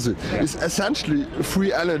draws it. It's essentially a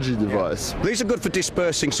free energy device. These are good for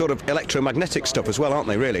dispersing sort of electromagnetic stuff as well, aren't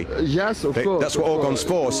they, really? Yes, of course. That's what orgon's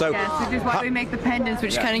for. So yes, which is why we make the pendants,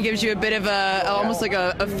 which kind of gives you a bit of almost like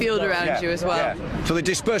a field around you as well. Yeah. So they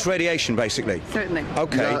disperse radiation, basically. Certainly.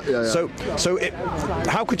 Okay. So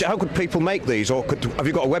how could people make these, or have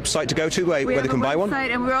you got a website to go to where they can buy one?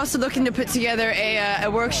 And we're also looking to put together a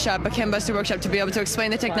workshop, a chembuster workshop, to be able to explain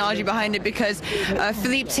the technology behind it, because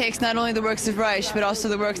Philippe takes not only the works of Reich, but also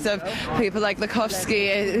the works of people like Lakhovsky,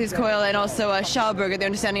 his coil, and also Schauberger, the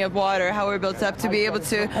understanding of water, how we're built up, to be able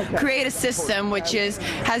to create a system which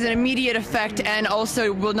has an immediate effect and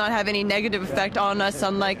also will not have any negative effect on us,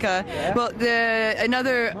 unlike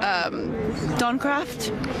another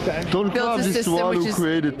Donkraft. Donkraft is the one who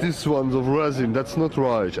created this one of resin. That's not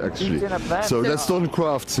Reich, actually. So that's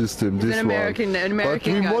Donkraft system. This an American but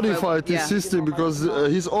we modified this system because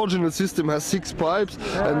his original system has 6 pipes,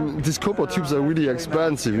 and these copper tubes are really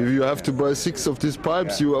expensive. If you have to buy 6 of these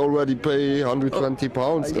pipes, you already pay 120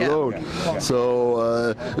 pounds alone.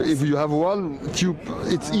 So if you have one tube,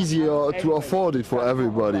 it's easier to afford it for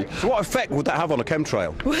everybody. So what effect would that have on a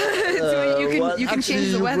chemtrail? So you can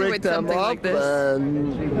change the weather with something like this.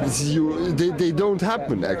 And they don't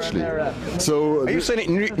happen, actually. So are you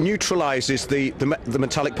saying it neutralizes the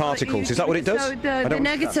metallic particles? Is that what it does? So the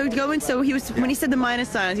negative. So when he said the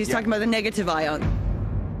minus ions, he's talking about the negative ion.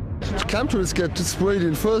 Chemtrails get sprayed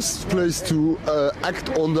in first place to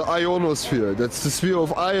act on the ionosphere. That's the sphere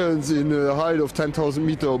of ions in a height of 10,000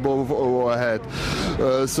 meters above our head.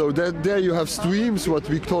 So there you have streams, what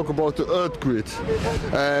we talk about the Earth grid.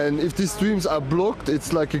 And if these streams are blocked,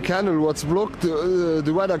 it's like a canal. What's blocked,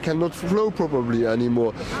 the weather cannot flow properly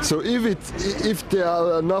anymore. So if there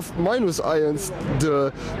are enough minus ions,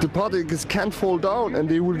 the particles can't fall down, and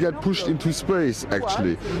they will get pushed into space,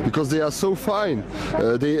 actually, because they are so fine.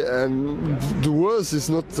 And the worst is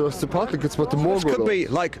not just the particles, but the more. This could be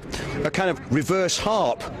like a kind of reverse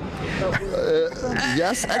harp.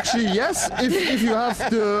 Yes, actually, yes. If you have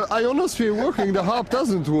the ionosphere working, the harp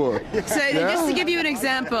doesn't work. So just to give you an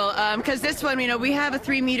example, because this one, we have a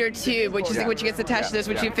 3-meter tube, which gets attached to this,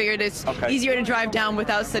 which we figured it's easier to drive down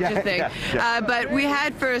without such a thing. But we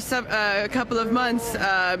had for a couple of months,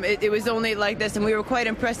 it was only like this, and we were quite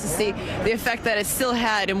impressed to see the effect that it still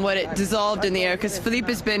had and what it dissolved in the air. Because Philippe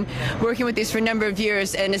has been working with these for a number of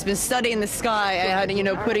years and has been studying the sky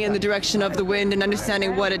and putting in the direction of the wind and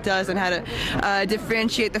understanding what it does and how to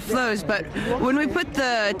differentiate the flows. But when we put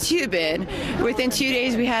the tube in, within 2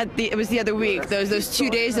 days it was the other week, those 2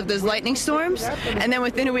 days of those lightning storms, and then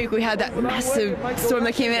within a week we had that massive storm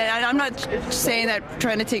that came in. And I'm not saying that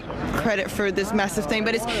trying to take credit for this massive thing,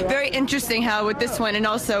 but it's very interesting how with this one, and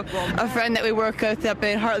also a friend that we work with up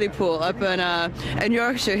in Hartlepool, up in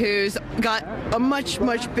Yorkshire, who's got a much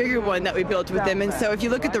bigger one that we built with them. And so if you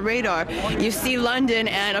look at the radar, you see London,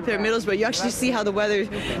 and up there in Middlesbrough you actually see how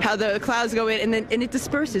the clouds go in, and it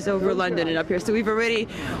disperses over London and up here. So we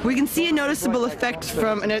can see a noticeable effect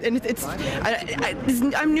from, and it's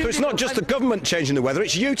not just the government changing the weather,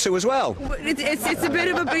 it's you two as well. It's a bit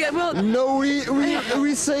of a, no,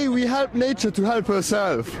 we say we help nature to help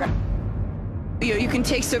herself. You can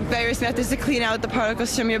take some various methods to clean out the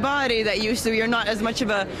particles from your body that so you're not as much of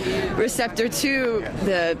a receptor to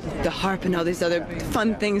the harp and all these other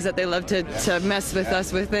fun things that they love to mess with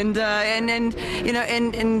us with, and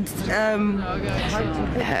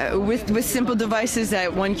with simple devices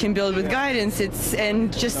that one can build with guidance,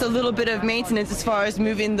 and just a little bit of maintenance as far as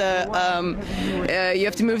moving you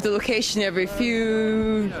have to move the location every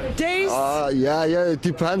few days. Yeah, it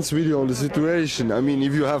depends really on the situation. I mean,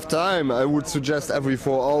 if you have time, I would suggest every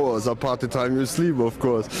 4 hours, apart the time you sleep, of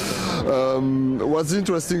course. What's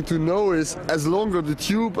interesting to know is, as longer the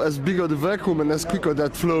tube, as bigger the vacuum, and as quicker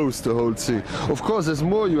that flows, the whole thing. Of course, as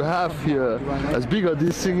more you have here, as bigger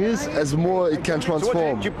this thing is, as more it can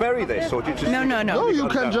transform. So do you bury this, or do you just... No. No, you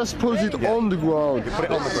can just put it on the ground. You put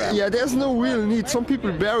it on the ground. Yeah, there's no real need. Some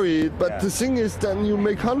people bury it, but the thing is, then you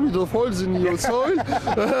make hundreds of holes in your soil.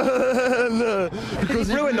 Because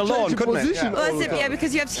you ruin the lawn, couldn't it? Well,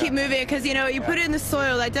 because you have to keep moving, because you put it in the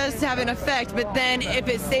soil, that does have an effect, but then if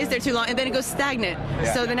it stays there too long, and then it goes stagnant,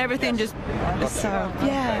 so then everything just, but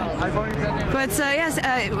yes,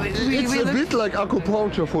 it's a bit like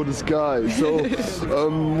acupuncture for the sky. So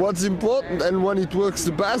what's important, and when it works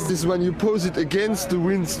the best, is when you pose it against the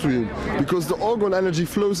wind stream, because the orgone energy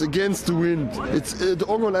flows against the wind. The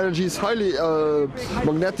orgone energy is highly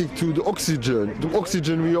magnetic to the oxygen. The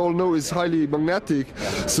oxygen, we all know, is highly magnetic,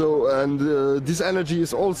 and this energy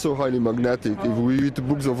is also highly magnetic. If we read the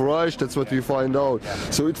books of Reich, that's what we find out.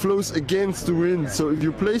 So it flows against the wind. So if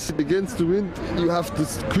you place it against the wind, you have the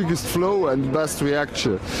quickest flow and best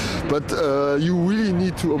reaction. But you really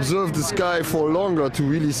need to observe the sky for longer to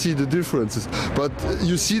really see the differences. But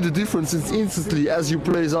you see the differences instantly as you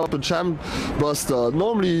place up a champ buster.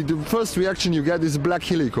 Normally, the first reaction you get is a black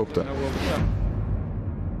helicopter.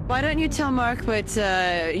 Why don't you tell Mark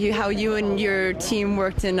how you and your team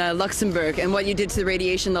worked in Luxembourg and what you did to the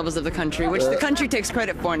radiation levels of the country, which the country takes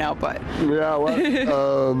credit for now, but... Yeah, well,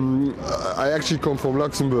 I actually come from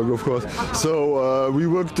Luxembourg, of course. So we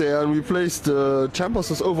worked there and we placed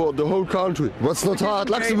champbusters over the whole country. What's not hard,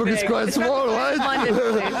 Luxembourg is quite small, right?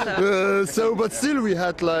 But still we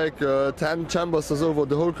had like 10 chambusters over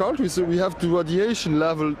the whole country, so we have the radiation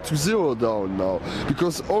level to 0 down now.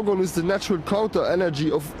 Because orgone is the natural counter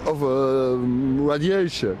energy of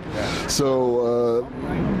radiation. So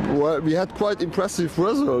we had quite impressive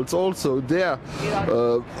results also there.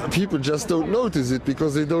 People just don't notice it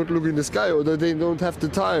because they don't look in the sky, or that they don't have the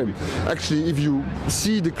time. Actually, if you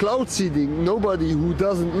see the cloud seeding, nobody who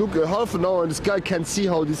doesn't look a half an hour in the sky can see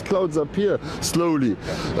how these clouds appear slowly.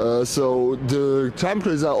 So the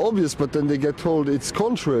temperatures are obvious, but then they get told it's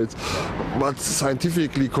contrails. But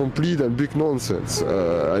scientifically complete and big nonsense.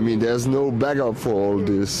 I mean, there's no backup for all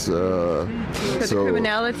this. So the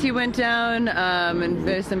criminality went down, and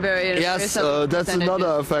there's some very... Yes, that's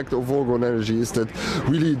another effect of orgone energy, is that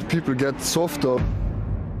really people get softer.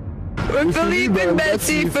 With Philippe and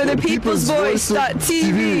Betsy for the People's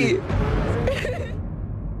Voice.tv.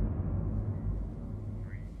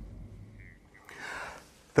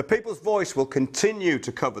 The People's Voice will continue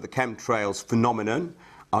to cover the chemtrails phenomenon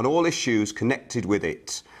and all issues connected with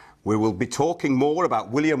it. We will be talking more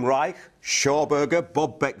about William Reich, Schauberger,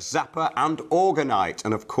 Bob Beck-Zappa and Orgonite,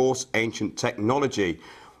 and of course ancient technology.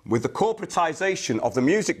 With the corporatisation of the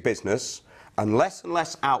music business and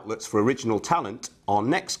less outlets for original talent, our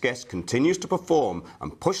next guest continues to perform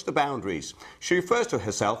and push the boundaries. She refers to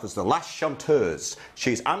herself as the last chanteuse.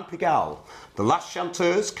 She's Anne Pigalle. The last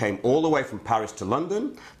chanteuse came all the way from Paris to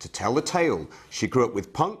London to tell the tale. She grew up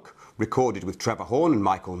with punk, recorded with Trevor Horn and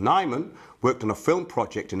Michael Nyman, worked on a film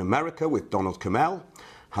project in America with Donald Cammell,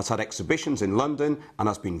 has had exhibitions in London and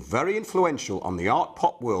has been very influential on the art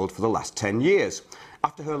pop world for the last 10 years.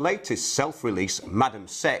 After her latest self-release, Madam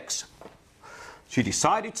Sex, she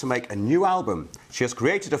decided to make a new album. She has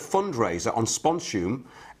created a fundraiser on Sponsume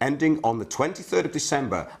ending on the 23rd of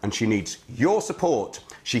December, and she needs your support.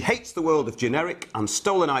 She hates the world of generic and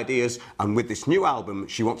stolen ideas, and with this new album,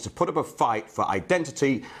 she wants to put up a fight for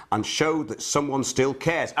identity and show that someone still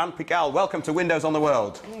cares. Anne Pigalle, welcome to Windows on the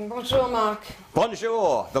World. Bonjour, Marc.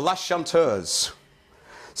 Bonjour, the last chanteuse.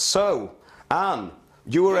 So, Anne,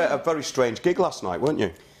 you were at a very strange gig last night, weren't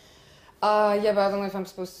you? Yeah, but I don't know if I'm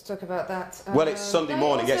supposed to talk about that. Well, it's Sunday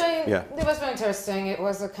morning, yes. Yeah. It was very interesting. It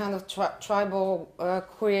was a kind of tribal,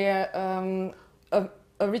 queer, a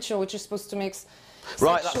ritual which is supposed to mix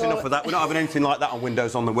Right, that's enough of that. We're not having anything like that on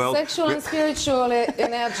Windows on the World. Sexual and spiritual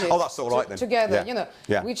energy. Oh, that's all right then. Together, Yeah. you know,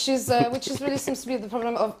 Yeah. which really seems to be the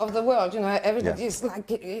problem of the world. You know, everybody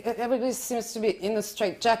seems to be in a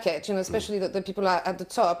straitjacket. You know, especially the people are at the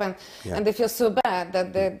top, and they feel so bad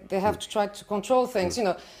that they have to try to control things. You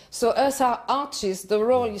know, so us, our artists, the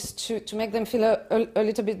role is to make them feel a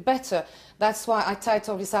little bit better. That's why I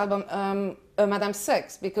titled this album Madame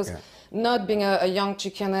Sex, because not being a young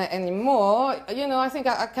chicken anymore, you know, I think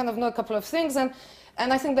I kind of know a couple of things, and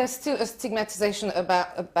I think there's still a stigmatization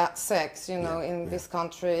about sex, you know, in this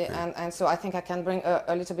country, and so I think I can bring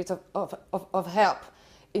a little bit of help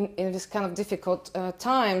in this kind of difficult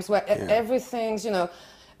times where everything's, you know,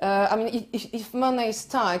 I mean, if money is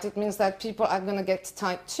tight, it means that people are going to get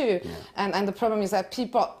tight too. And the problem is that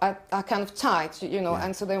people are kind of tight, you know,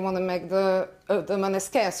 and so they want to make the money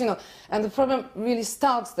scarce, you know. And the problem really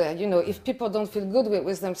starts there, you know. If people don't feel good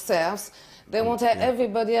with themselves, they want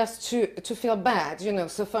everybody else to feel bad, you know.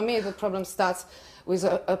 So for me, the problem starts with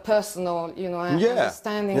a personal, you know,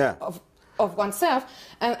 understanding of oneself,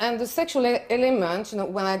 and the sexual element, you know,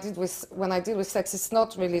 when I deal with sex, it's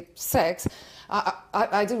not really sex.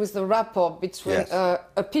 I deal with the rapport between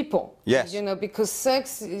people. Yes. You know, because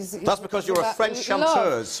sex is. That's because you're a French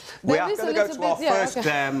chanteuse. We are going to go to our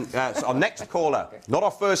first, our next caller, not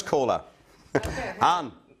our first caller. Okay.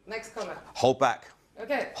 Anne. Next caller. Hold back.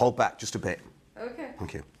 Okay. Hold back just a bit. Okay.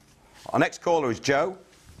 Thank you. Our next caller is Joe.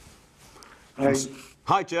 Hi.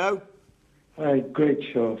 Hi, Joe. Hi, great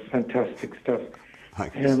show, fantastic stuff.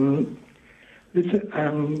 Thanks.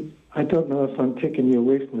 Listen, I don't know if I'm taking you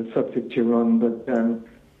away from the subject you're on, but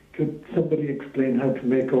could somebody explain how to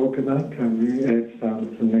make Orgonite? It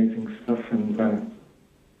sounds amazing stuff, and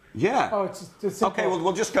yeah. Oh, it's simple. Okay, well,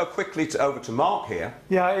 we'll just go quickly over to Mark here.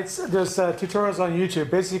 Yeah, there's tutorials on YouTube.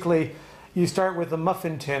 Basically, you start with a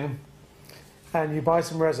muffin tin, and you buy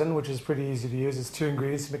some resin, which is pretty easy to use. It's 2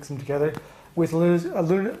 ingredients, you mix them together. With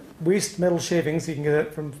waste metal shavings, you can get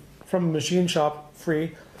it from a machine shop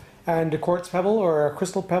free, and a quartz pebble or a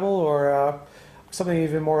crystal pebble or something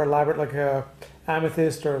even more elaborate like a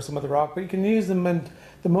amethyst or some other rock. But you can use them, and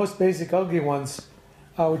the most basic ugly ones,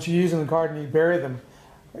 which you use in the garden, you bury them.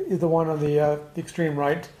 The one on the extreme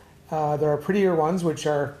right. There are prettier ones which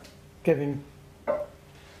are getting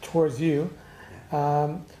towards you.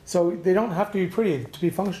 So they don't have to be pretty to be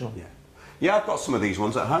functional. Yeah, I've got some of these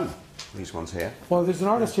ones at home. These ones here. Well, there's an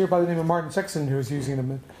artist here by the name of Martin Sexton who's using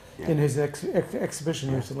them in his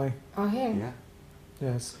exhibition recently. Oh, him? Yeah.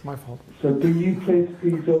 Yes, my fault. So do you place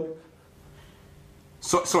these up?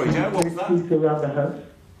 Sorry, Joe, what was that? These around the house?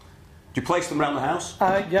 Do you place them around the house?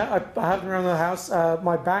 Yeah, I have them around the house.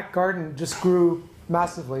 My back garden just grew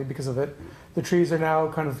massively because of it. The trees are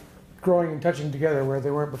now kind of growing and touching together where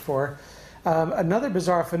they weren't before. Another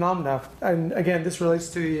bizarre phenomena, and again, this relates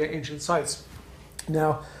to the ancient sites.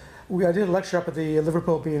 Now, I did a lecture up at the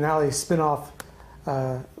Liverpool Biennale spin-off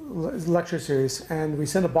lecture series, and we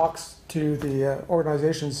sent a box to the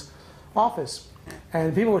organization's office,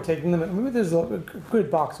 and people were taking them. Maybe there's a good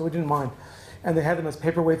box, so we didn't mind. And they had them as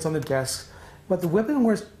paperweights on the desks. But the women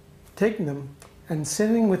were taking them and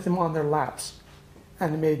sitting with them on their laps,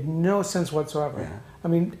 and it made no sense whatsoever. Yeah. I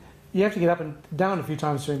mean, you have to get up and down a few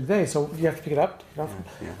times during the day, so you have to pick it up.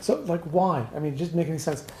 So, like, why? I mean, it doesn't make any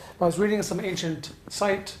sense. I was reading some ancient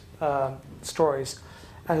site stories,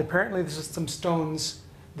 and apparently there's some stones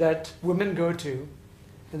that women go to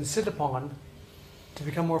and sit upon to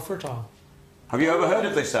become more fertile. Have you ever heard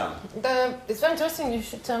of this, Anne? It's very interesting. You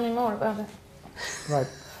should tell me more about it. Right.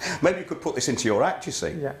 Maybe you could put this into your act, you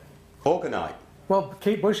see. Yeah. Orgonite. Well,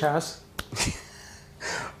 Kate Bush has.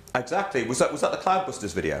 Exactly. Was that the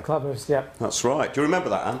Cloudbusters video? Cloudbusters, yeah. That's right. Do you remember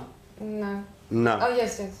that, Anne? No. No. Oh,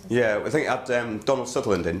 yes. Yeah, I think it had Donald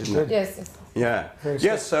Sutherland in, didn't it? Yes. Yeah.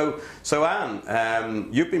 Yes. So Anne,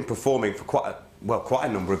 you've been performing for quite a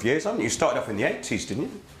number of years, haven't you? You started off in the 80s, didn't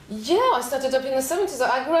you? Yeah, I started up in the 70s.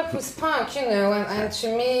 I grew up with punk, you know, and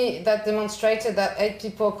to me that demonstrated that 8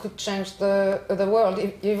 people could change the world.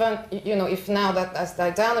 Even, you know, if now that has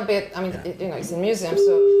died down a bit, I mean, you know, it's in museums,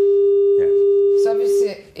 so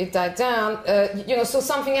obviously it died down. You know, so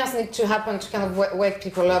something else needs to happen to kind of wake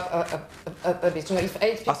people up a bit. You know, if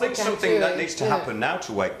 8 people I think can something do that it, needs to happen now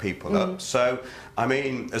to wake people up. So, I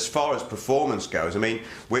mean, as far as performance goes, I mean,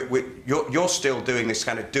 you're still doing this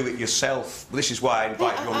kind of do-it-yourself. This is why I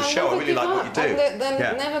invited you on the show. I really like what you do.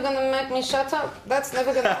 They're never going to make me shut up. That's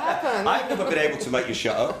never going to happen. I've never been able to make you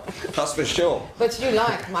shut up. That's for sure. But you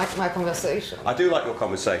like my conversation. I do like your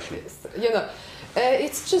conversation. You know.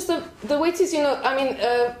 It's just the way it is, you know, I mean,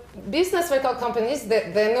 business record companies,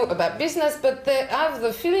 they know about business, but they have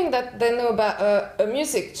the feeling that they know about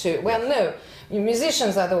music too. Well, no.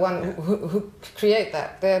 musicians are the one who create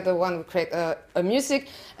that. They're the one who create a music,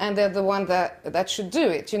 and they're the one that should do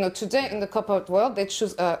it. You know, today in the corporate world, they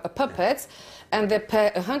choose a puppet, and they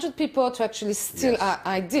pay 100 people to actually steal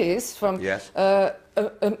ideas from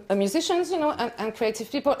musicians, you know, and creative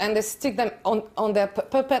people, and they stick them on their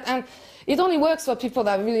puppet. And it only works for people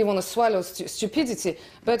that really want to swallow stupidity.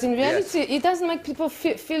 But in reality, it doesn't make people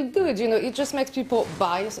feel good, you know. It just makes people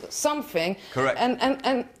buy something. Correct.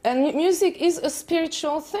 And music is a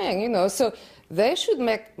spiritual thing, you know. So they should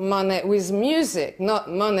make money with music, not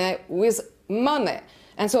money with money.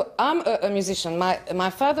 And so I'm a musician. My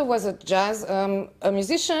father was a jazz a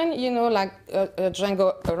musician, you know, like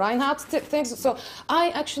Django Reinhardt things. So I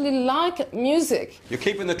actually like music. You're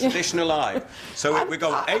keeping the tradition alive. So we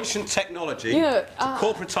go ancient technology to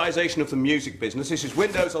corporatisation of the music business. This is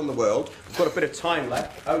Windows on the World. We've got a bit of time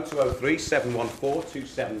left. 0203 714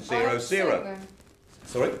 2700.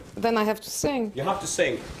 Sorry? Then I have to sing. You have to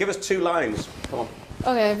sing. Give us 2 lines. Come on.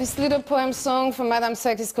 Okay, this little poem song from Madame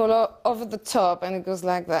Sex is called Over the Top, and it goes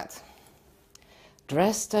like that.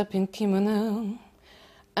 Dressed up in kimono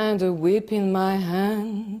and a whip in my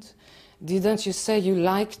hand, didn't you say you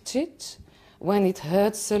liked it when it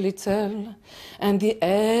hurts a little? And the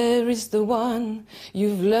air is the one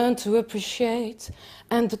you've learned to appreciate,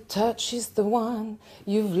 and the touch is the one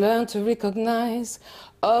you've learned to recognize.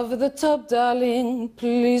 Over the top, darling,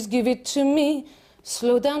 please give it to me.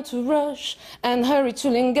 Slow down to rush and hurry to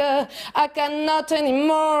linger. I cannot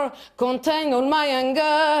anymore contain all my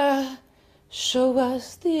anger. Show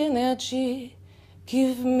us the energy,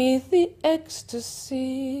 give me the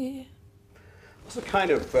ecstasy. That's a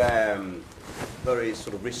kind of very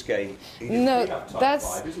sort of risque. No, that's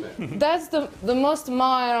vibe, isn't it? That's the most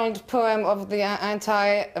mild poem of the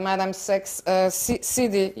entire Madame Sex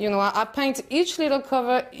CD. You know, I paint each little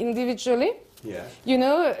cover individually. Yeah. You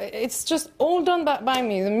know, it's just all done by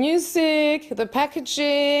me. The music, the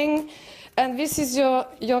packaging, and this is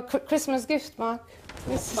your Christmas gift, Mark.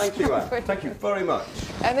 Thank you, Anne. Thank you very much.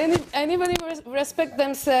 And anybody who respects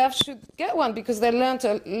themselves should get one, because they learned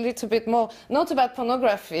a little bit more, not about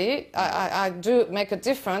pornography. I do make a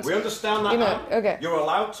difference. We understand that, you know, Anne. okay. You're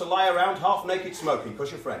allowed to lie around half naked smoking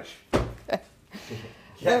because you're French.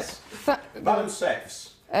 Yes. Madame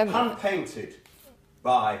Sex, hand-painted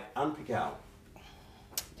by Anne Pigalle.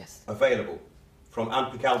 Yes. Available from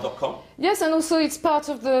annepigalle.com. Yes, and also it's part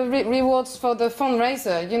of the rewards for the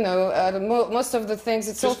fundraiser. You know, most of the things,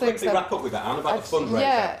 it's all things. Just quickly wrap up with that, Anne, about the fundraiser.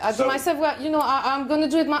 Yeah, I do myself. Well, you know, I'm going to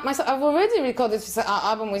do it myself. I've already recorded this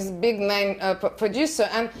album with big name producer,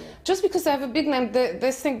 and just because I have a big name,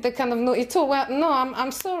 they think they kind of know it all. Well, no,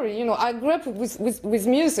 I'm sorry. You know, I grew up with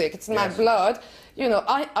music. It's in my blood. You know,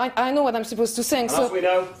 I know what I'm supposed to sing. And so as we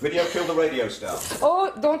know, video killed the radio star.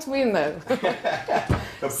 Oh, don't we know?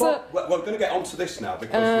 So, we're going to get onto this now,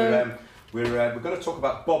 because we're going to talk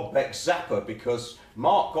about Bob Beck's Zapper, because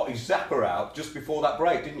Mark got his Zapper out just before that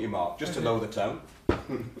break, didn't you, Mark? Just to lower the tone.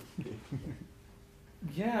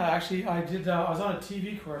 Yeah, actually, I did. I was on a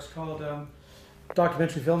TV course called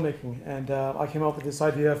documentary filmmaking, and I came up with this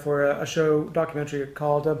idea for a show documentary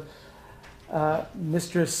called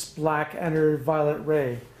Mistress Black and Her Violet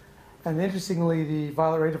Ray. And interestingly, the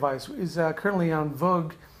Violet Ray device is currently on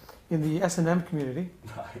Vogue in the S&M community,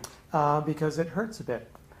 because it hurts a bit.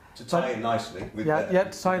 To tie in nicely. With to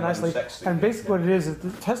tie in nicely. And basically what it is the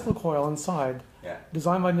Tesla coil inside,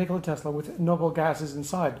 designed by Nikola Tesla, with noble gases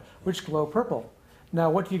inside, which glow purple. Now,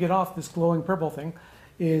 what you get off this glowing purple thing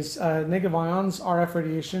is negative ions, RF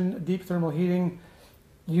radiation, deep thermal heating,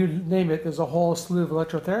 you name it. There's a whole slew of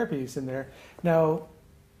electrotherapies in there. Now,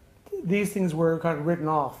 these things were kind of written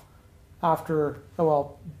off after,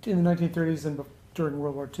 well, in the 1930s and during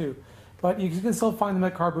World War II. But you can still find them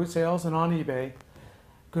at car boot sales and on eBay,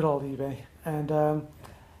 good old eBay.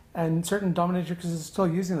 And certain dominatrixes are still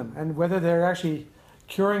using them. And whether they're actually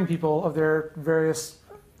curing people of their various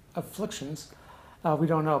afflictions, we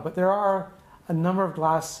don't know. But there are a number of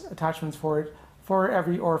glass attachments for it, for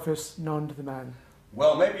every orifice known to the man.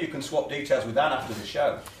 Well, maybe you can swap details with Anne after the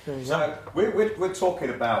show. So we're talking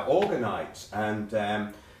about Orgonite, and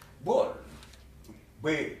we're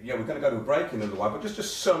going to go to a break in a little while. But just to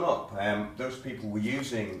sum up, those people were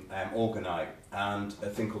using Orgonite and a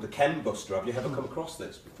thing called a Ken Buster. Have you ever come across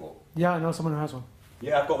this before? Yeah, I know someone who has one.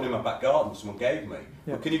 Yeah, I've got one in my back garden. Someone gave me.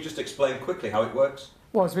 Yeah. But can you just explain quickly how it works?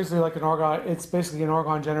 Well, it's basically like an orgon. It's basically an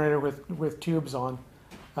orgon generator with tubes on.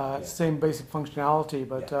 Same basic functionality,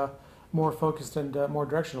 but more focused and more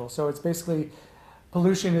directional. So it's basically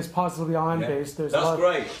pollution is positively ion-based. That's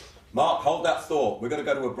great. Mark, hold that thought. We're going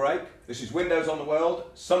to go to a break. This is Windows on the World,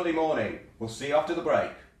 Sunday morning. We'll see you after the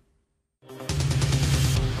break.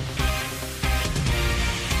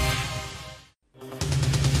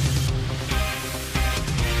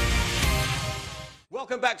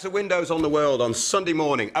 Welcome back to Windows on the World on Sunday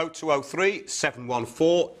morning. 0203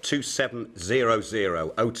 714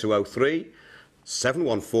 2700. 0203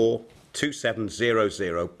 714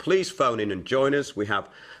 2700. Please phone in and join us. We have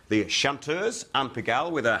the chanteuse, Anne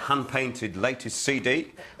Pigalle, with her hand-painted latest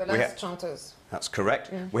CD. The last chanteuse. That's correct.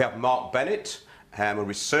 Yeah. We have Mark Bennett, a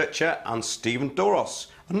researcher, and Stephen Duros,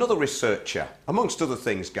 another researcher. Amongst other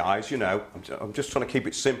things, guys, you know, I'm just trying to keep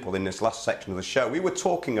it simple in this last section of the show. We were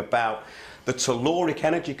talking about the telluric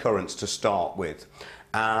energy currents to start with,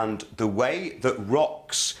 and the way that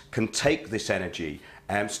rocks can take this energy.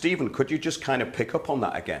 Stephen, could you just kind of pick up on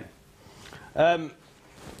that again?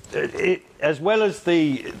 As well as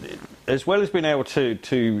being able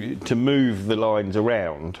to move the lines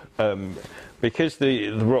around, because the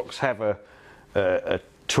rocks have a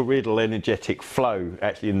toroidal energetic flow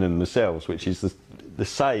actually in them themselves, which is the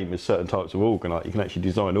same as certain types of orgonite. You can actually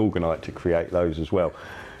design orgonite to create those as well.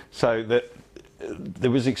 So that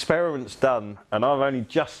there was experiments done, and I've only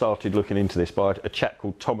just started looking into this by a chap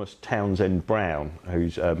called Thomas Townsend Brown,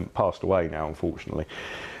 who's passed away now, unfortunately.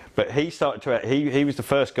 But he started to he was the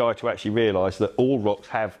first guy to actually realise that all rocks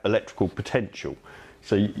have electrical potential.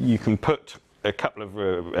 So you can put a couple of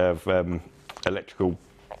electrical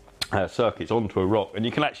circuits onto a rock, and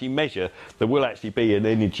you can actually measure. There will actually be an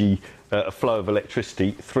energy, a flow of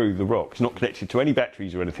electricity through the rock. It's not connected to any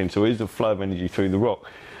batteries or anything, so there is a flow of energy through the rock.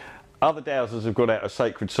 Other dowsers have gone out of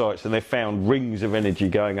sacred sites and they've found rings of energy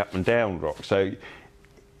going up and down rock. So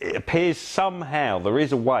it appears somehow there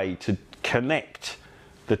is a way to connect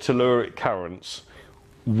the telluric currents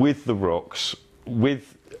with the rocks,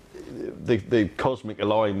 with the cosmic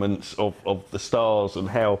alignments of the stars, and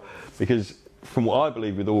how, because from what I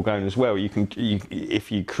believe with orgone as well,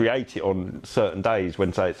 if you create it on certain days,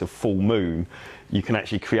 when say it's a full moon, you can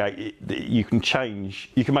actually create it, you can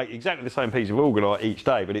make exactly the same piece of orgonite each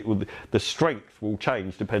day, but the strength will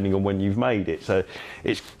change depending on when you've made it. So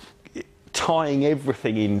it's tying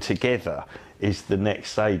everything in together is the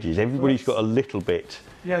next stages. Everybody's got a little bit.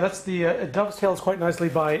 Yeah, that's the it dovetails quite nicely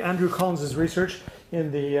by Andrew Collins's research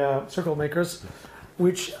in the Circle Makers,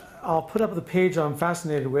 which I'll put up the page I'm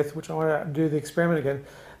fascinated with, which I want to do the experiment again.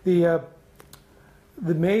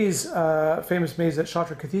 The maze, famous maze at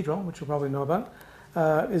Chartres Cathedral, which you probably know about,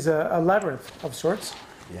 is a labyrinth of sorts.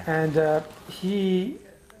 Yeah. And he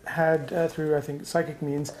had, through I think psychic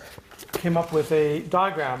means, came up with a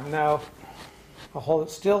diagram. Now, I'll hold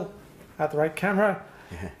it still at the right camera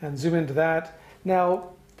and zoom into that.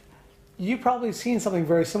 Now, you've probably seen something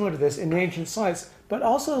very similar to this in the ancient sites, but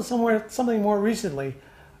also something more recently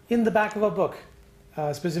in the back of a book,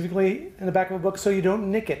 specifically in the back of a book so you don't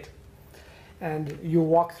nick it. And you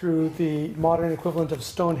walk through the modern equivalent of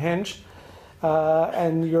Stonehenge,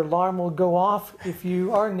 and your alarm will go off if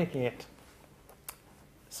you are nicking it.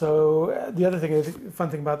 So the other thing, the fun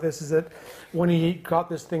thing about this is that when he got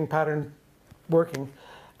this thing pattern working,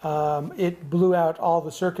 it blew out all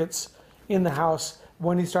the circuits in the house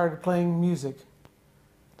when he started playing music.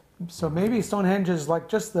 So maybe Stonehenge is like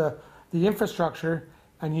just the infrastructure,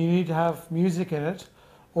 and you need to have music in it,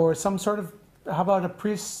 or some sort of, how about a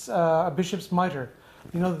bishop's mitre?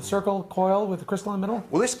 You know, the circle coil with the crystal in the middle?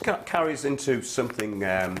 Well, this carries into something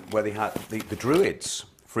where they had the Druids,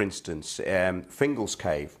 for instance, Fingal's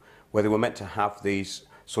Cave, where they were meant to have these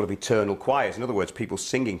sort of eternal choirs. In other words, people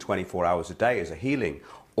singing 24 hours a day as a healing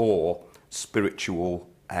or spiritual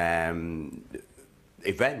event,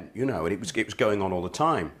 you know, and it was going on all the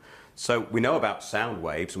time. So we know about sound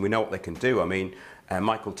waves, and we know what they can do. I mean,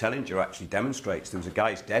 Michael Tellinger actually demonstrates. There was a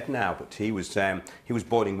guy who's dead now, but he was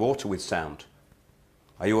boiling water with sound.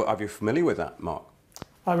 Are you familiar with that, Mark?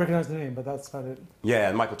 I recognise the name, but that's about it. Yeah,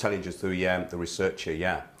 Michael Tellinger's the researcher.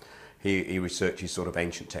 Yeah, he researches sort of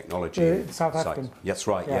ancient technology. South African. That's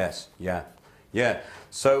right. Yeah. Yes. Yeah.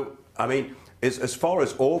 So I mean, as far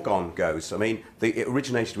as orgone goes, I mean, it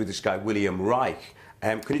originated with this guy William Reich.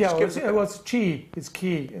 Can you just give it was chi. It's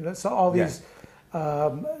key. And so all these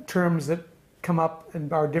terms that come up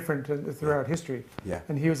and are different throughout history. Yeah.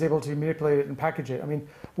 And he was able to manipulate it and package it. I mean,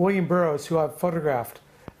 William Burroughs, who I've photographed,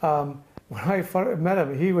 when I met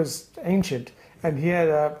him, he was ancient, and he had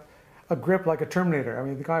a grip like a Terminator. I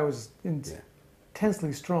mean, the guy was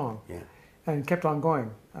intensely strong and kept on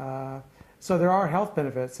going. So there are health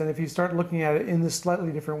benefits, and if you start looking at it in this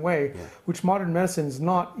slightly different way, which modern medicine is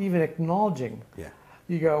not even acknowledging,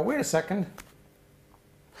 you go, wait a second.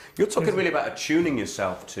 You're talking really about attuning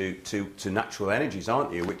yourself to natural energies,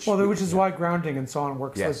 aren't you? Which is why grounding and so on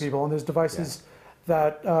works for people. And there's devices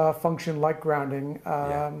that function like grounding,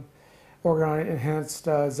 orgonite-enhanced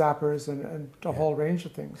zappers, and a whole range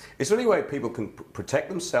of things. Is there any way people can protect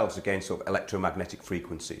themselves against sort of electromagnetic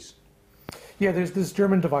frequencies? Yeah, there's this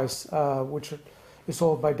German device which is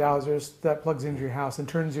sold by dowsers that plugs into your house and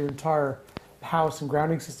turns your entire house and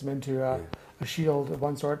grounding system into a shield of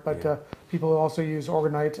one sort. But people also use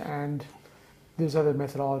Orgonite, and there's other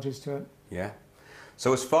methodologies to it. Yeah.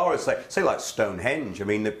 So as far as, say like Stonehenge, I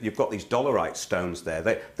mean, you've got these dolerite stones there.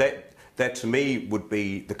 They to me would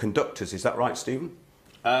be the conductors. Is that right, Stephen?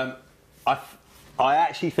 I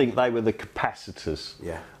actually think they were the capacitors.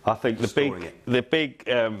 Yeah. I think the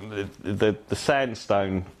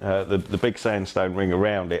sandstone, the big sandstone ring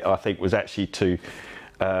around it, I think was actually to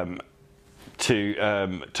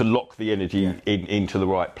lock the energy into the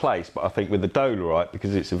right place. But I think with the dolerite,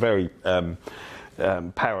 because it's a very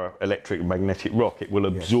power electric and magnetic rock, it will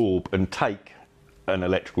absorb and take an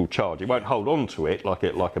electrical charge. It won't hold on to it like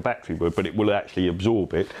a battery would, but it will actually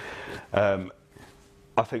absorb it.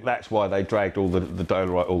 I think that's why they dragged all the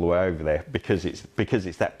dolerite all the way over there, because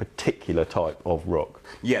it's that particular type of rock.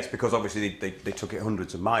 Yes, because obviously they took it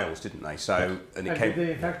hundreds of miles, didn't they? So and it came. Did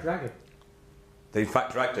they in fact drag it? They in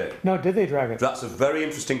fact dragged it. No, did they drag it? That's a very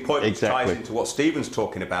interesting point, which ties into what Stephen's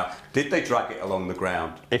talking about. Did they drag it along the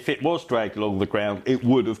ground? If it was dragged along the ground, it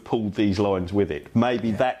would have pulled these lines with it.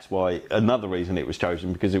 Maybe that's why, another reason it was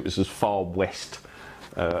chosen, because it was as far west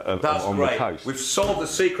on the coast. We've solved the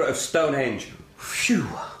secret of Stonehenge. Phew.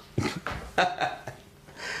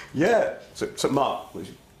 Yeah. So Mark.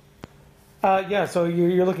 Yeah, so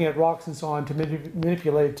you're looking at rocks and so on to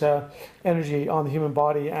manipulate energy on the human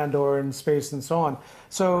body and or in space and so on.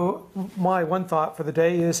 So my one thought for the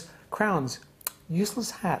day is crowns, useless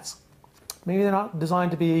hats. Maybe they're not designed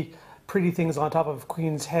to be pretty things on top of a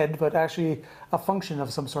queen's head, but actually a function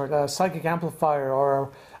of some sort, a psychic amplifier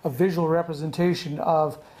or a visual representation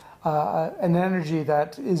of an energy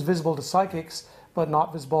that is visible to psychics but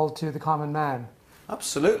not visible to the common man.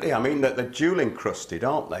 Absolutely. I mean, they're dual encrusted,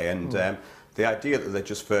 aren't they? And the idea that they're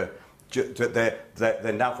just for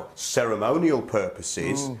they're now for ceremonial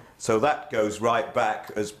purposes. So that goes right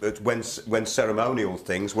back as when ceremonial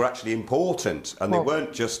things were actually important, and they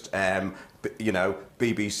weren't just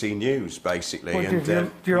BBC News basically,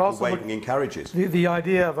 and people waving in carriages. The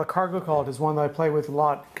idea of a cargo cult is one that I play with a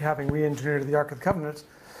lot, having re-engineered the Ark of the Covenant.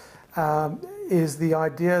 Is the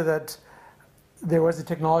idea that there was a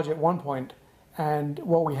technology at one point, and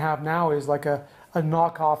what we have now is like a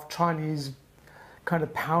knockoff Chinese kind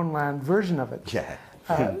of Poundland version of it. Yeah.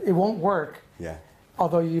 It won't work. Yeah.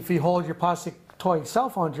 Although if you hold your plastic toy cell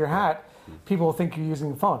phone to your hat, people will think you're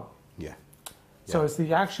using a phone. Yeah. So it's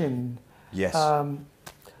the action. Yes.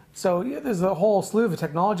 So there's a whole slew of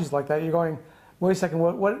technologies like that. You're going, wait a second,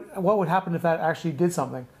 what would happen if that actually did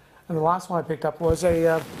something? And the last one I picked up was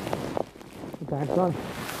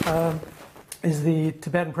is the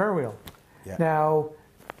Tibetan prayer wheel. Yeah. Now,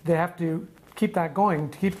 they have to keep that going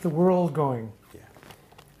to keep the world going. Yeah.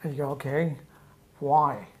 And you go, okay,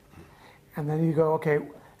 why? And then you go, okay,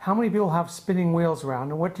 how many people have spinning wheels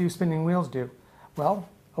around, and what do spinning wheels do? Well,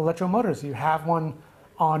 electromotors. You have one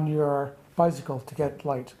on your bicycle to get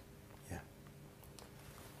light. Yeah.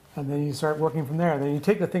 And then you start working from there. And then you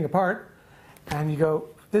take the thing apart, and you go,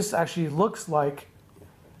 this actually looks like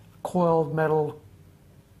coiled metal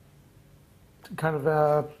kind of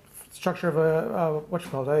a structure of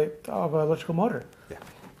of an electrical motor. Yeah.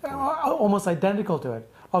 Almost identical to it,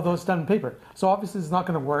 although it's done in paper. So obviously it's not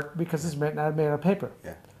going to work because it's made out of paper.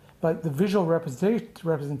 Yeah. But the visual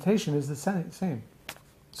representation is the same.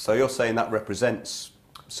 So you're saying that represents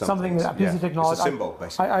something, a piece of technology. It's a symbol,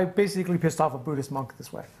 basically. I basically pissed off a Buddhist monk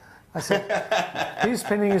this way. I said, he's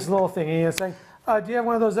spinning his little thing, and he's saying, do you have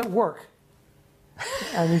one of those that work?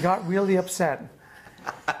 And he got really upset.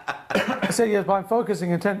 I said, yes, but I'm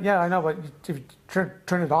focusing intent. Yeah, I know, but if you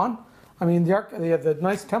turn it on, I mean, the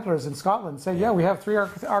Knights Templars in Scotland say, yeah, we have 3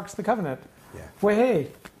 Arks of the Covenant. Yeah. Well, hey,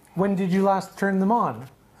 when did you last turn them on?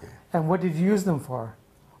 Yeah. And what did you use them for?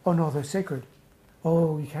 Oh, no, they're sacred.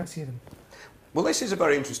 Oh, you can't see them. Well, this is a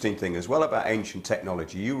very interesting thing as well about ancient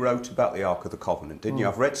technology. You wrote about the Ark of the Covenant, didn't you?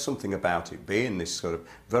 I've read something about it being this sort of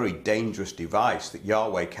very dangerous device that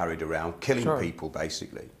Yahweh carried around, killing people,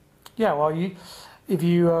 basically. Yeah, well, if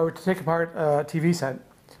you were to take apart a TV set,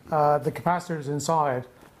 the capacitors inside,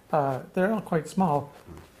 they're not quite small,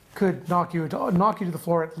 could knock you to the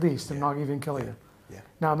floor at least, and not even kill you. Yeah.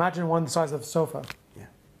 Now imagine one the size of a sofa. Yeah.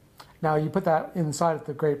 Now you put that inside of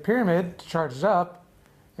the Great Pyramid to charge it up,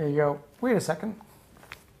 and you go, wait a second.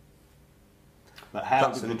 But how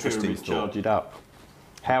did the pyramid charge it up?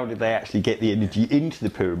 How did they actually get the energy into the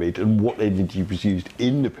pyramid, and what energy was used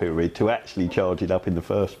in the pyramid to actually charge it up in the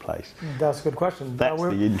first place? That's a good question. That's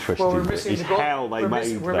the interesting bit, is how they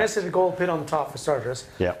made that. We're missing a gold pit on the top, for starters.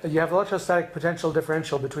 Yeah. You have electrostatic potential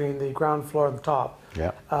differential between the ground floor and the top.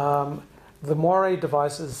 Yeah. The Moire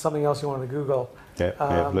device is something else you want to Google. Yeah,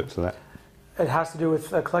 yeah, I've looked at that. It has to do with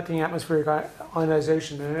collecting atmospheric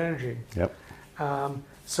ionization and energy. Yep.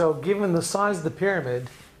 So given the size of the pyramid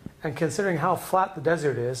and considering how flat the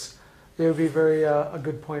desert is, it would be a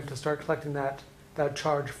good point to start collecting that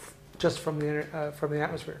charge just from the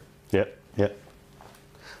atmosphere. Yep, yep.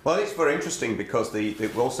 Well, it's very interesting because the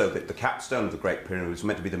capstone of the Great Pyramid was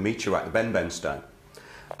meant to be the meteorite, the Ben stone.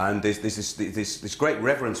 And there's this great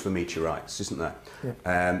reverence for meteorites, isn't there?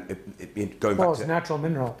 Yeah. Going back it's to natural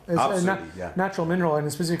mineral. It's absolutely, yeah. Natural mineral,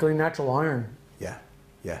 and specifically natural iron. Yeah,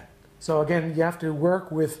 yeah. So again, you have to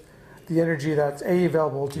work with the energy that's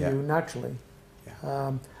available to you naturally.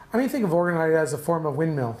 Yeah. I mean, think of Orgonite as a form of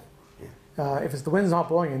windmill. Yeah. If the wind's not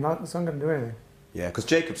blowing, it's not going to do anything. Yeah, because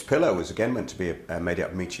Jacob's Pillow was again meant to be made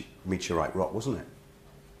out of meteorite rock, wasn't it?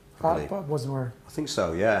 I wasn't aware. I think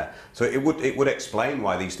so, yeah. So it would explain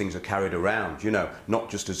why these things are carried around, not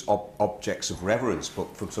just as objects of reverence,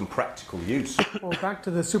 but from some practical use. Well, back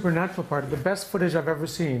to the supernatural part. The best footage I've ever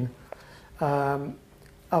seen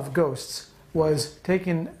of ghosts was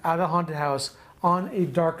taken at a haunted house on a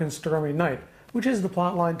dark and stormy night, which is the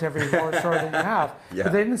plot line to every horror story that you have. Yeah.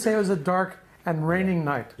 But they didn't say it was a dark and raining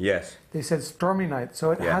night. Yes. They said stormy night,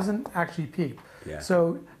 so it hasn't actually peaked. Yeah.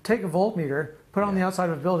 So take a voltmeter, put it on the outside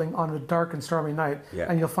of a building on a dark and stormy night,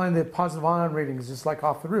 and you'll find the positive ion reading is just like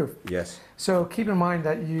off the roof. Yes. So keep in mind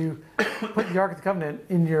that you put the Ark of the Covenant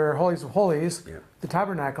in your Holies of Holies, the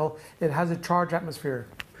tabernacle. It has a charged atmosphere.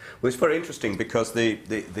 Well, it's very interesting because a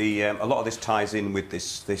lot of this ties in with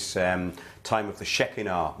this time of the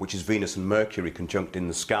Shekinah, which is Venus and Mercury conjunct in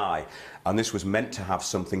the sky, and this was meant to have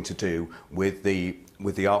something to do with the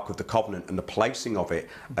Ark of the Covenant and the placing of it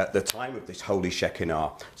at the time of this holy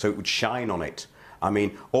Shekinah, so it would shine on it. I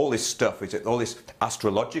mean, all this stuff all this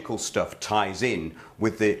astrological stuff ties in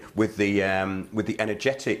with the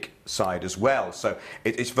energetic side as well. So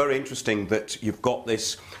it's very interesting that you've got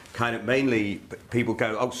this kind of, mainly people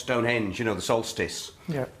go, oh, Stonehenge, the solstice.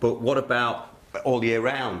 Yeah. But what about all year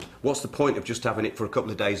round? What's the point of just having it for a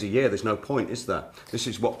couple of days a year? There's no point, is there? This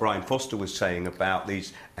is what Brien Foerster was saying about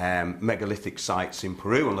these megalithic sites in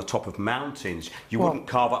Peru on the top of mountains. You wouldn't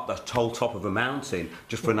carve up the whole top of a mountain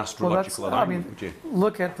just for an astrological alignment, would you?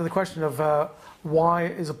 Look at the question of why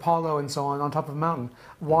is Apollo and so on top of a mountain?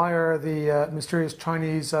 Why are the mysterious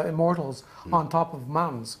Chinese immortals on top of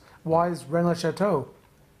mountains? Why is Rennes-le-Château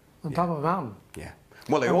on top of a mountain? Yeah.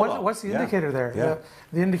 Well, what's the indicator there? Yeah.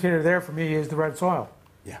 The indicator there for me is the red soil,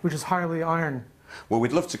 which is highly iron. Well,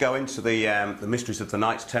 we'd love to go into the mysteries of the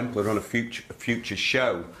Knights Templar on a future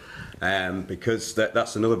show, because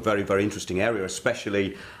that's another very, very interesting area,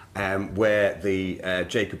 especially where the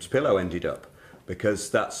Jacob's Pillow ended up, because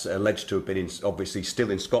that's alleged to have been obviously still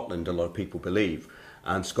in Scotland, a lot of people believe.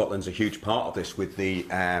 And Scotland's a huge part of this, with the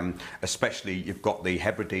especially you've got the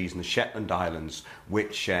Hebrides and the Shetland Islands,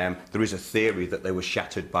 which there is a theory that they were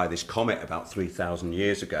shattered by this comet about 3,000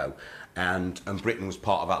 years ago, and Britain was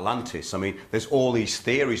part of Atlantis. I mean, there's all these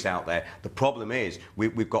theories out there. The problem is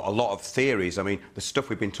we've got a lot of theories. I mean, the stuff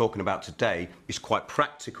we've been talking about today is quite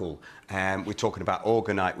practical. We're talking about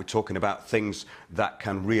Orgonite. We're talking about things that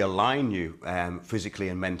can realign you physically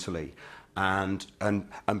and mentally. And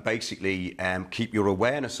basically keep your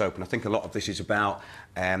awareness open. I think a lot of this is about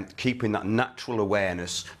keeping that natural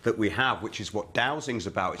awareness that we have, which is what dowsing's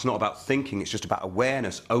about. It's not about thinking, it's just about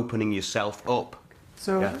awareness, opening yourself up.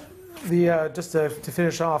 So just to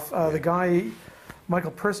finish off, the guy,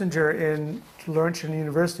 Michael Persinger in Laurentian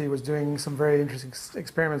University, was doing some very interesting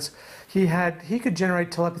experiments. He could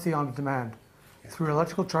generate telepathy on demand through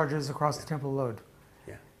electrical charges across the temporal load.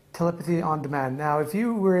 Telepathy on demand. Now, if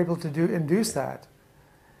you were able to induce that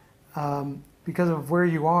because of where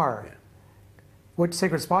you are, what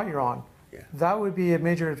sacred spot you're on, that would be a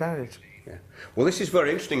major advantage. Yeah. Well, this is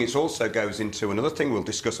very interesting. It also goes into another thing we'll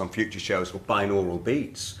discuss on future shows called binaural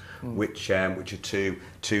beats, which are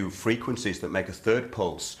two frequencies that make a third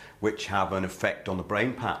pulse, which have an effect on the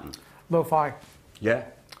brain pattern. Lo-fi. Yeah.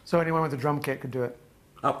 So anyone with a drum kit could do it.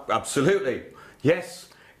 Oh, absolutely. Yes.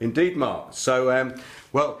 Indeed, Mark. So,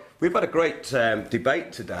 well, we've had a great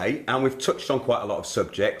debate today, and we've touched on quite a lot of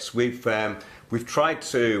subjects. We've tried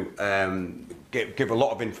to give a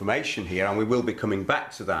lot of information here, and we will be coming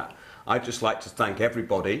back to that. I'd just like to thank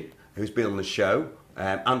everybody who's been on the show.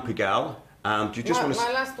 Anne Pigalle, and do you just want to...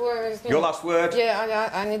 My last word is... Your last word? Yeah,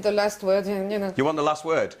 I need the last word, You want the last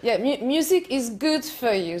word? Yeah, music is good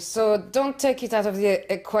for you, so don't take it out of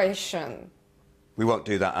the equation. We won't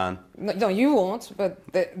do that, Anne. No, you won't, but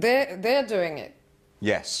they're doing it.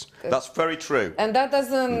 Yes, that's very true. And that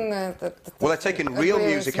doesn't... Well, they're taking real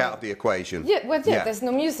music out of the equation. Yeah, well, yeah, there's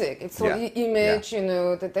no music. It's all image, you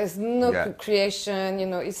know, that there's no creation, you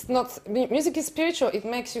know, it's not... Music is spiritual, it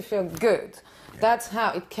makes you feel good. That's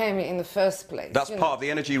how it came in the first place. That's part of the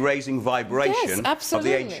energy-raising vibration of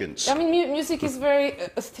the ancients. I mean, music is very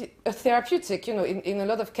therapeutic, you know. In a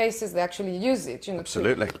lot of cases, they actually use it, you know,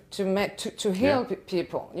 to heal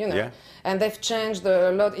people, you know. Yeah. And they've changed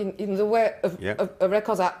a lot in the way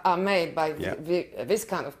records are made by this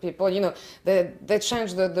kind of people, you know. They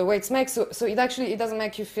change the way it's made, so it doesn't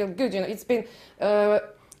make you feel good, you know. It's been...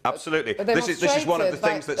 Absolutely. This is one of the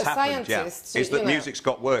things that's happened, is that music's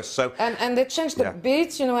got worse. So and they changed the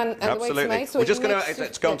beats, you know, and the way it's made. So we're just going to,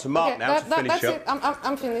 let's go on to Mark now to finish up.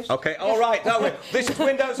 I'm finished. Okay, all right. This is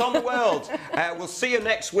Windows on the World. We'll see you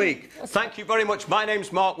next week. Thank you very much. My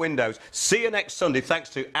name's Mark Windows. See you next Sunday. Thanks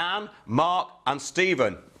to Anne, Mark and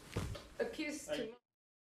Stephen. A kiss to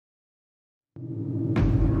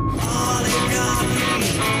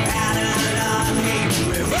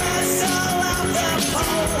Reversal of the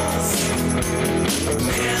poles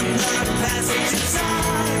in the